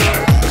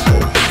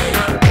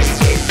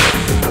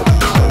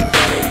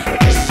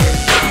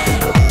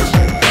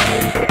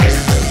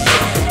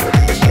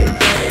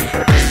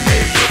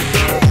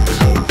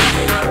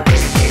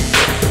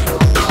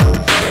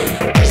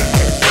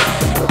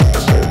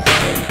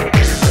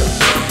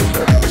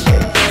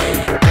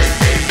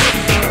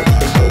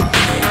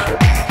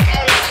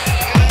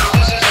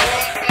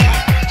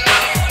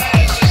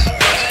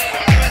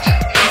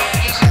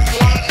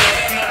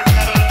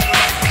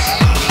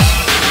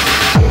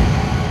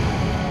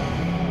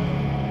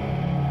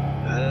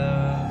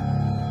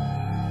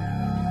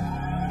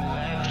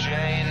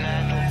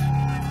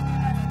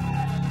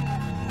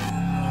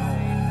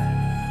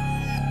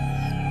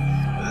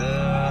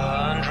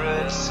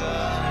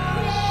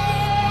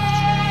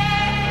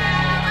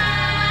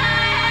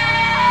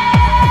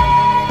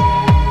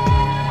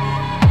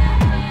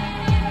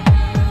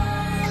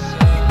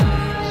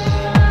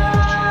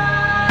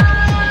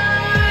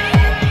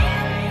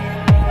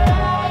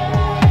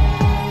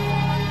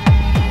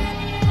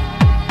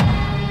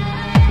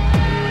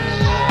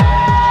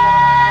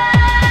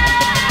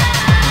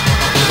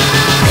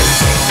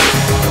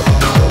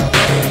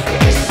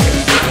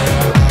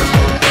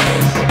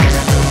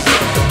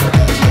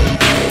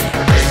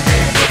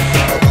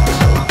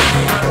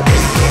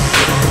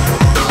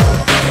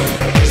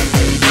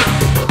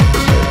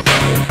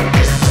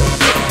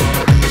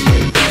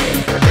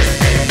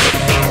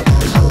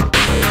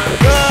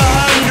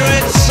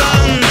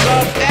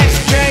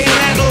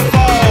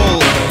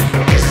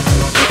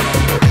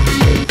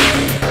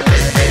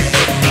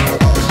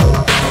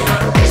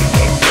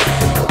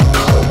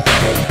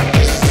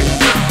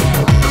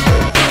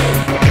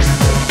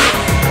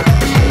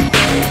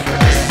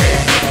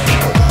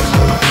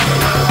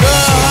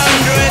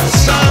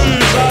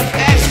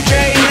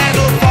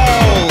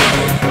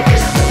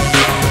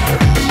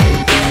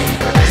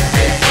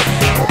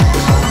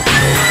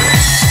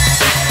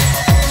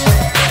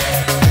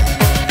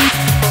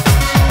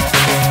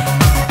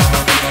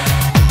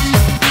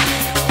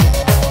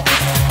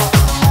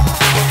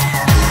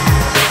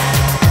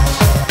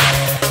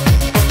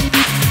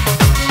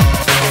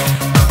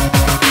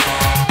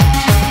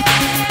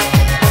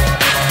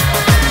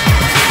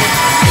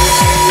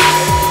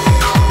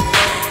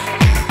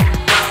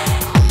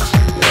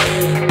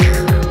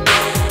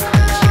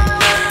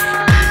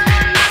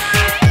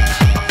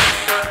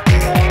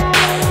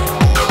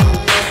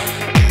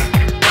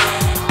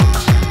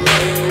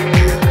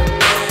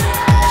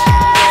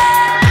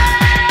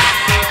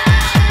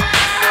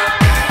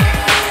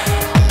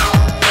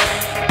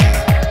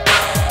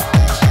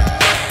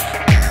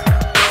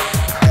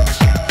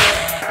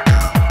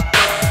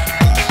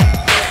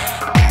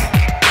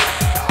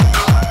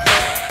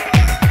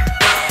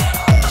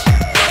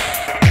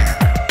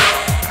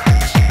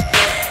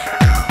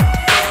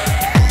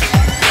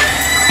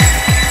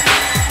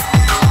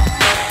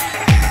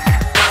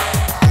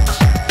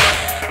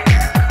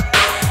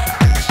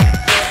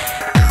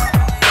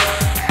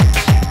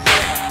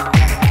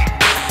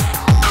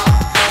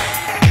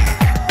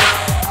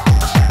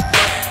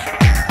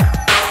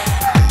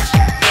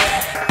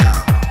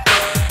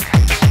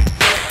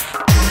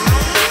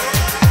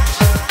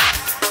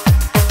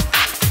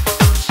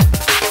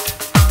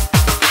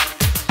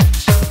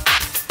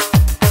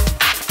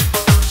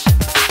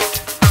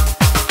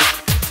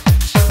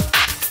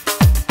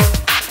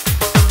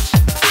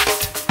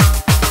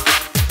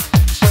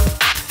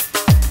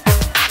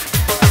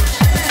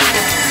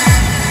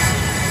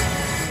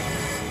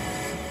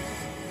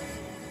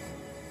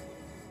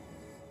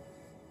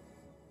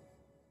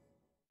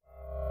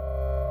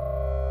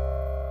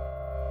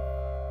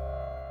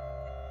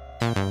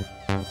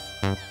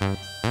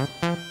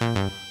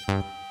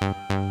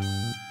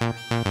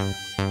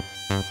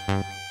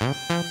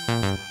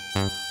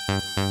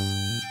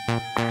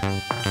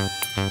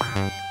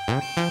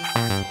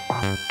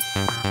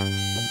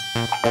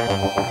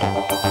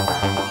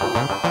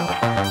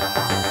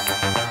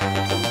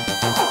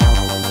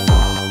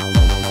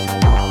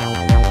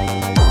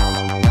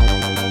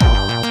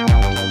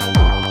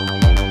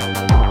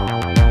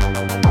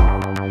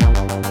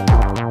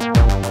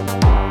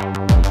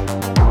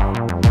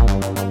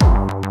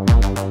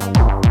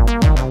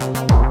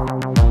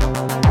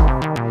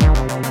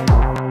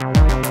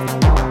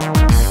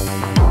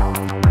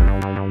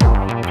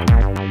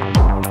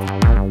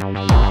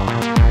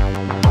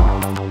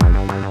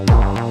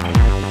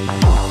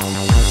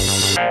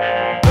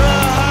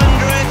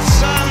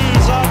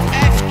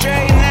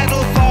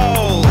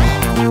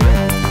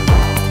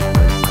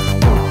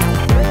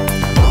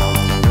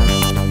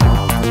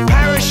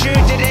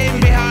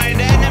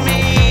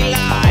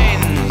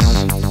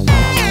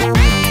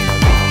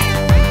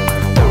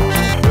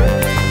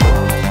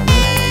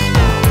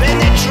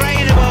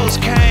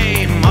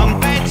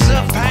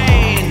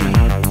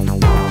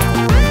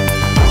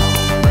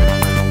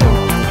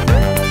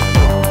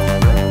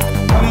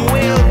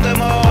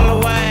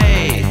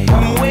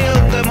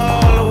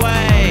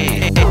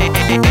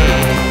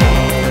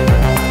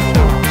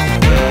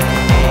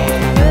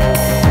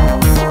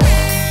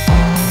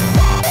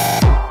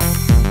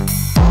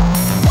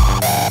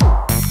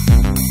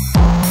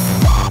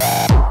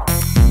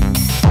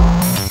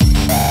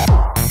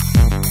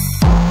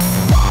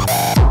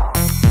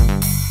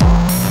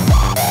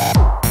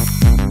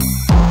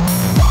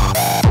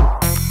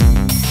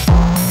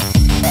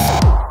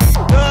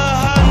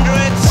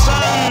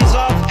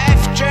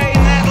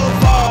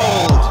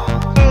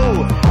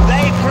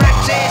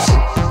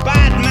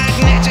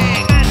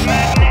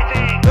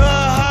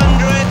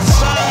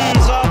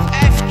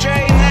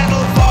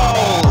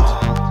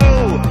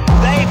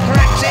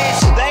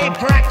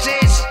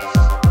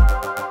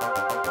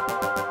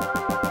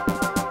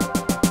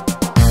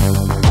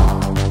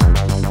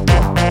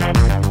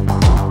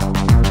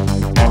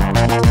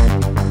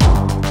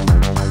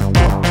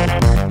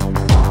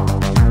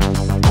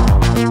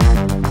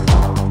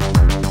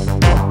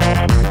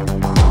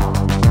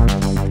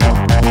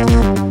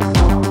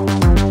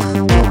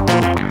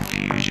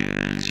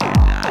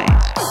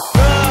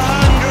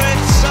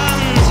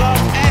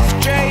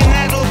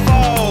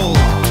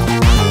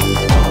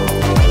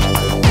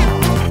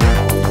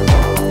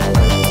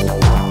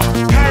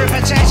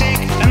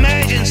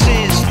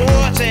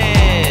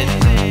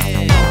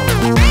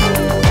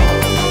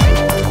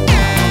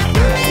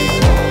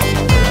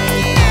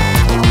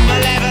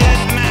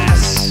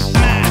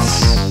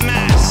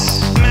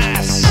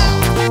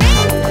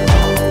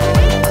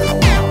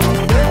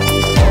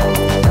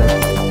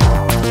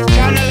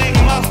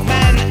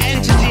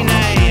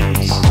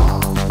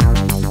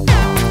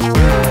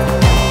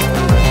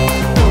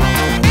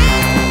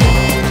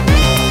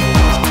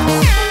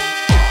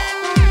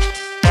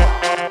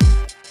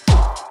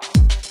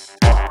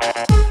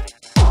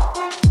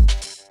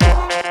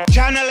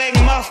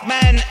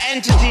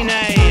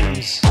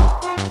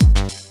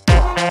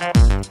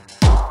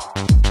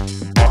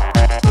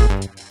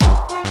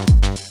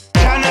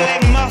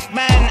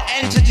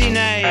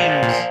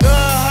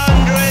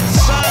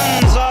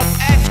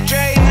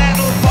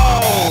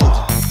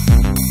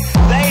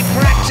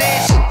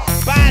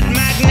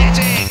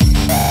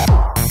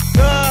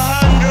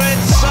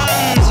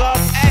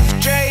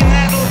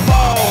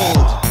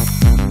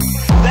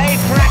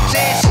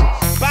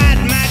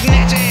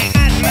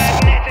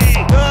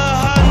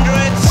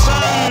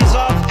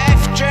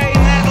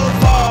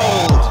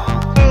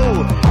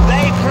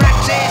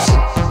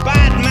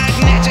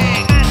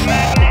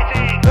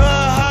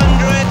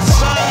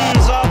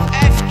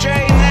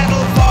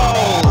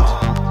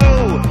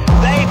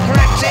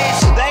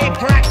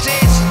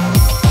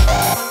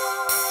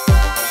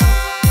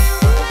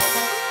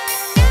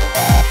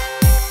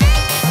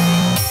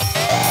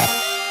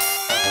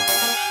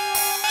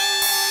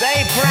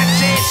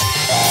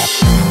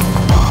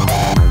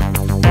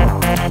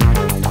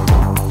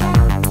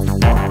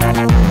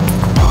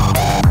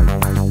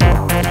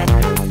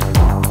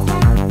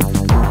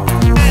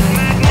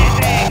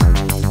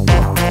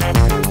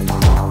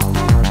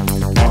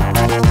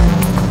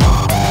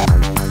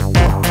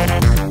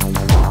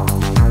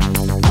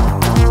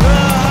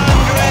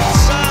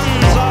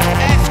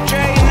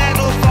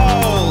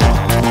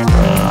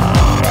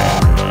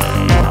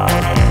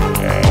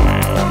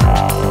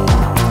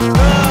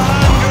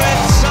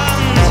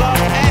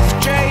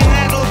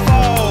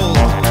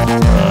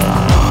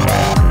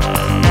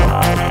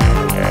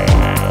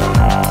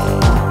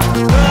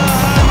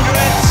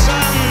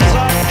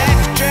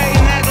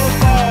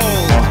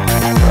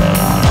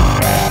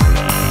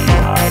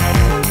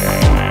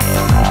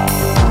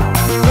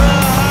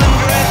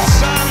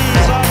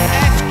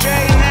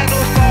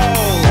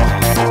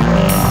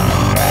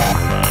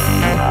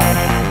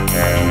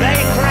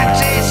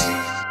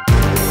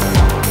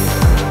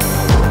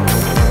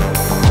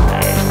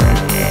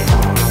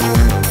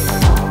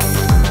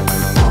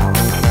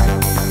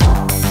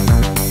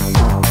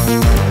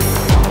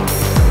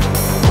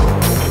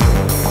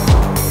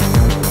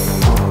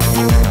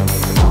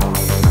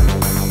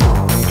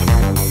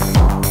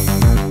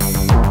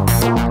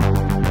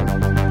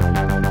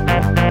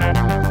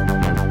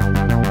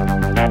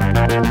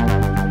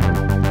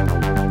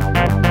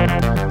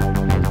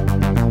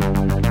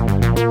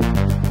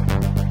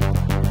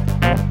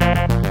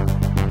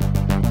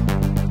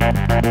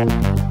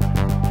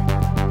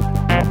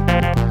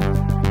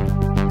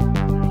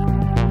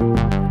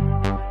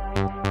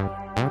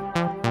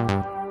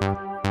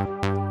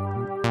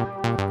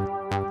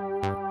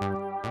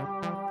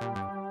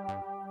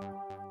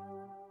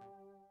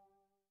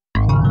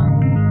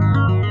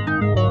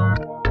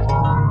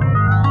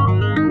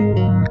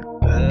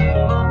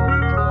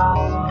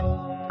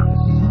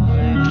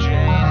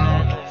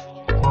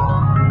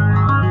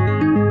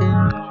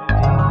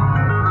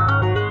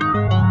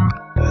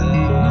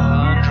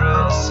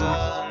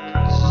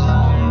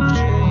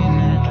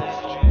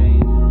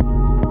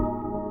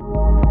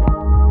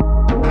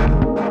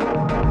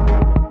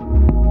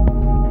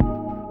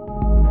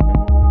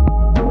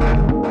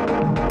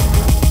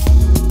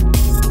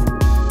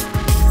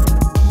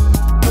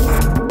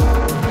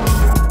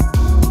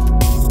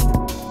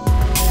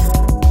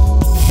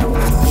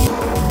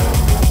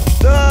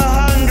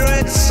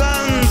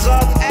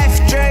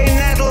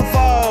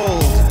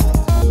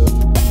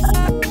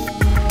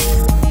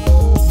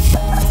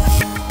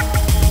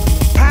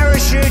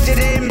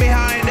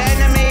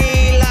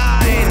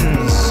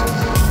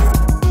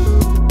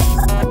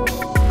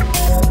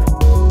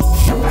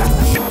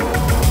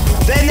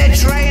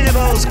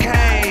 angels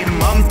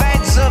came on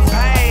beds of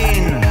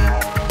pain.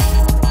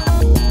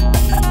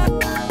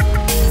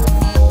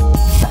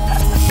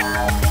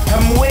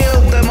 And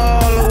wheeled them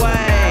all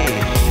away.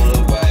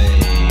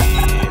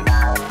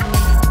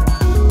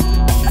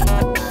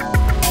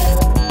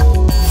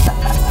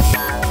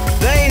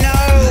 They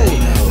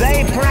know,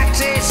 they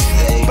practice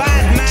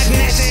bad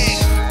magnetic.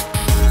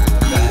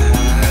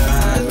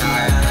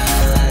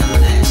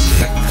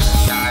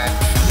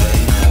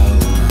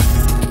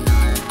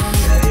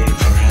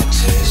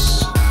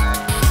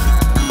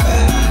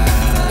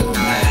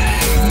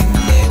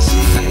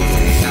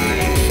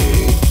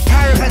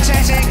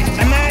 Peripatetic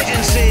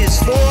emergencies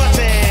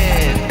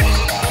thwarted.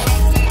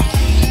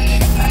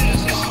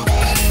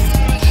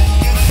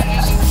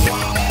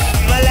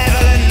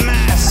 Malevolent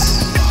mass.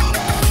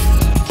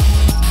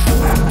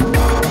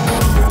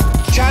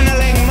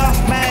 Channeling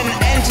Mothman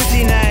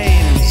entity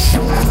names.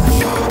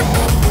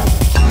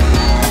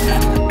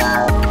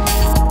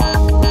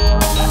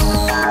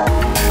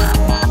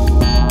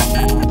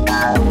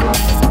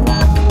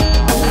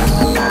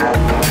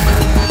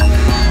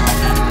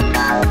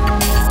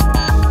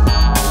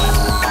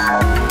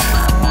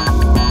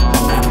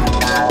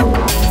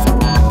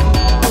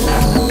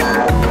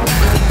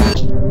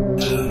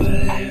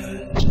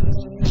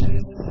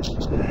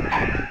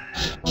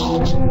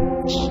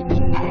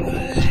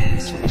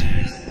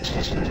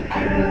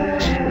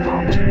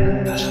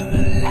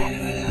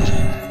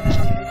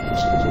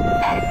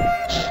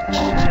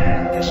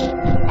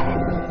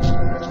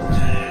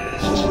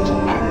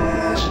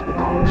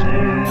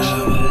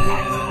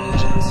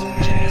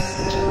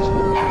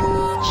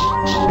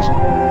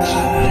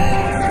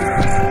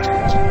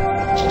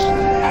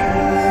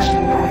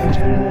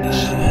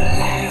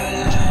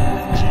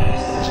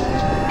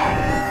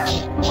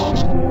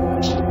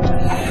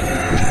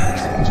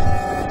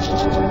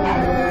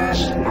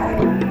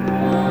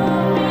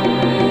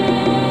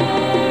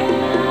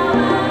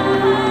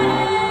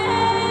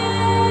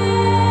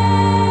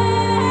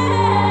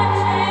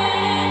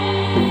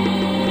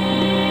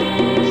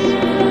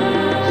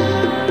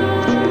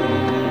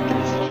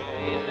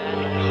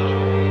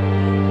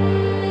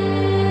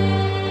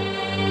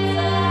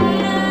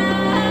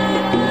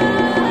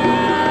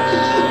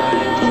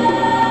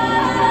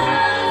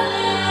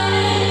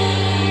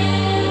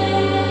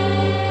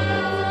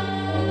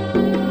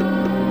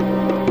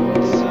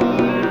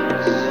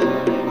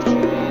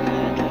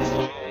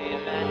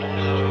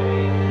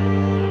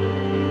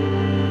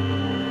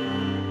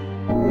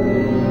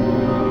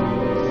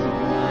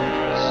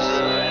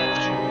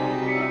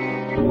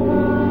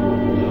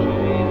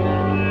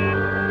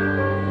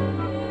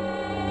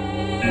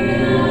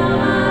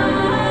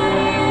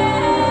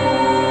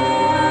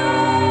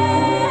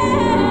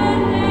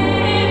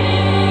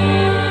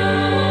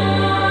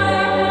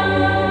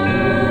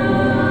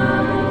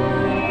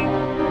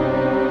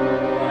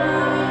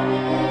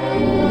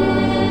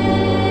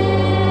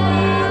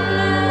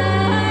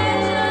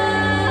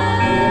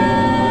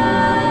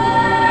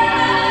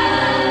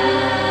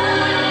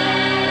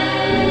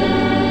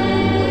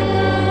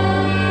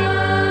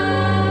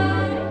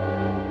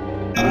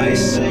 I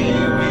say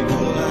we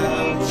pull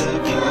out the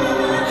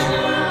plug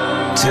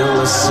till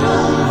the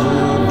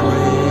silver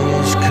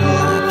bridge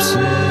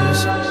collapses.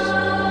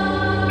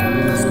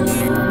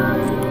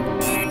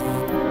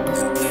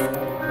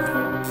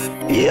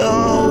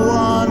 You're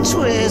one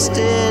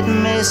twisted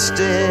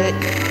mystic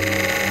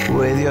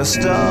with your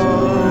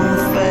stone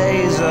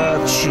phaser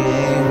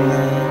ching.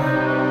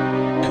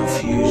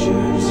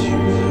 Confusions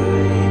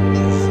unite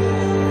the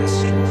fast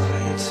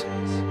right.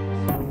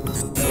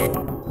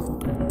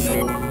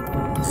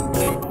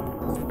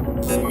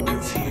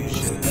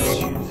 Confusions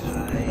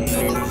unite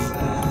the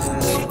fast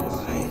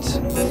right.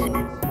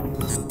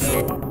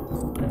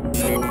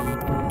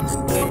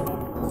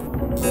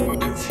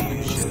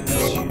 Confusions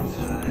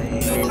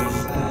unite the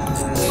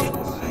fast right.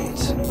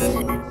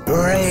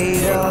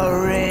 Radar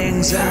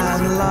rings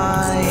and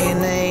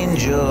line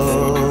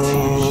angels.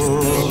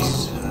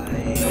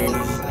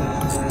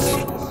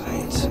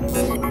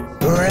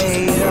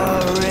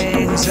 Radar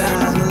rings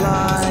and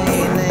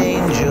line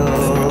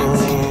angels.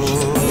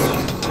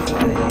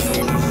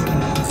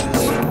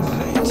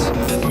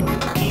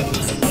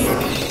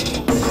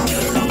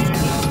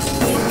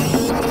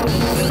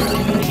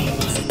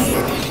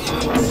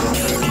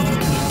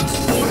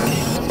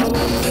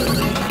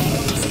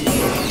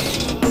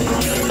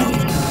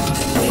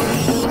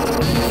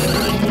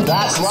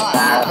 That's what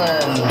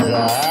happened.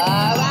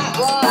 That's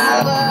what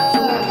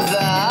happened.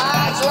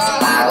 That's what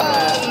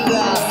happened.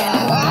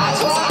 That's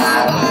what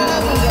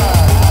happened.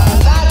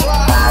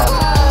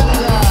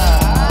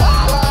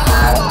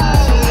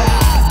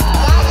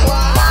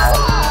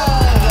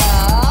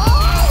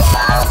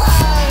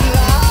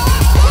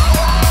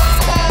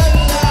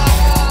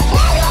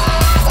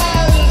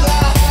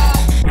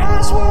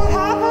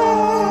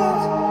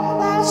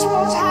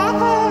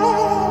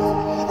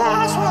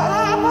 That's what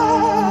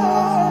happened.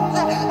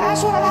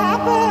 That's what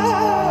happened.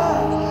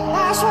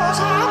 That's what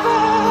happened.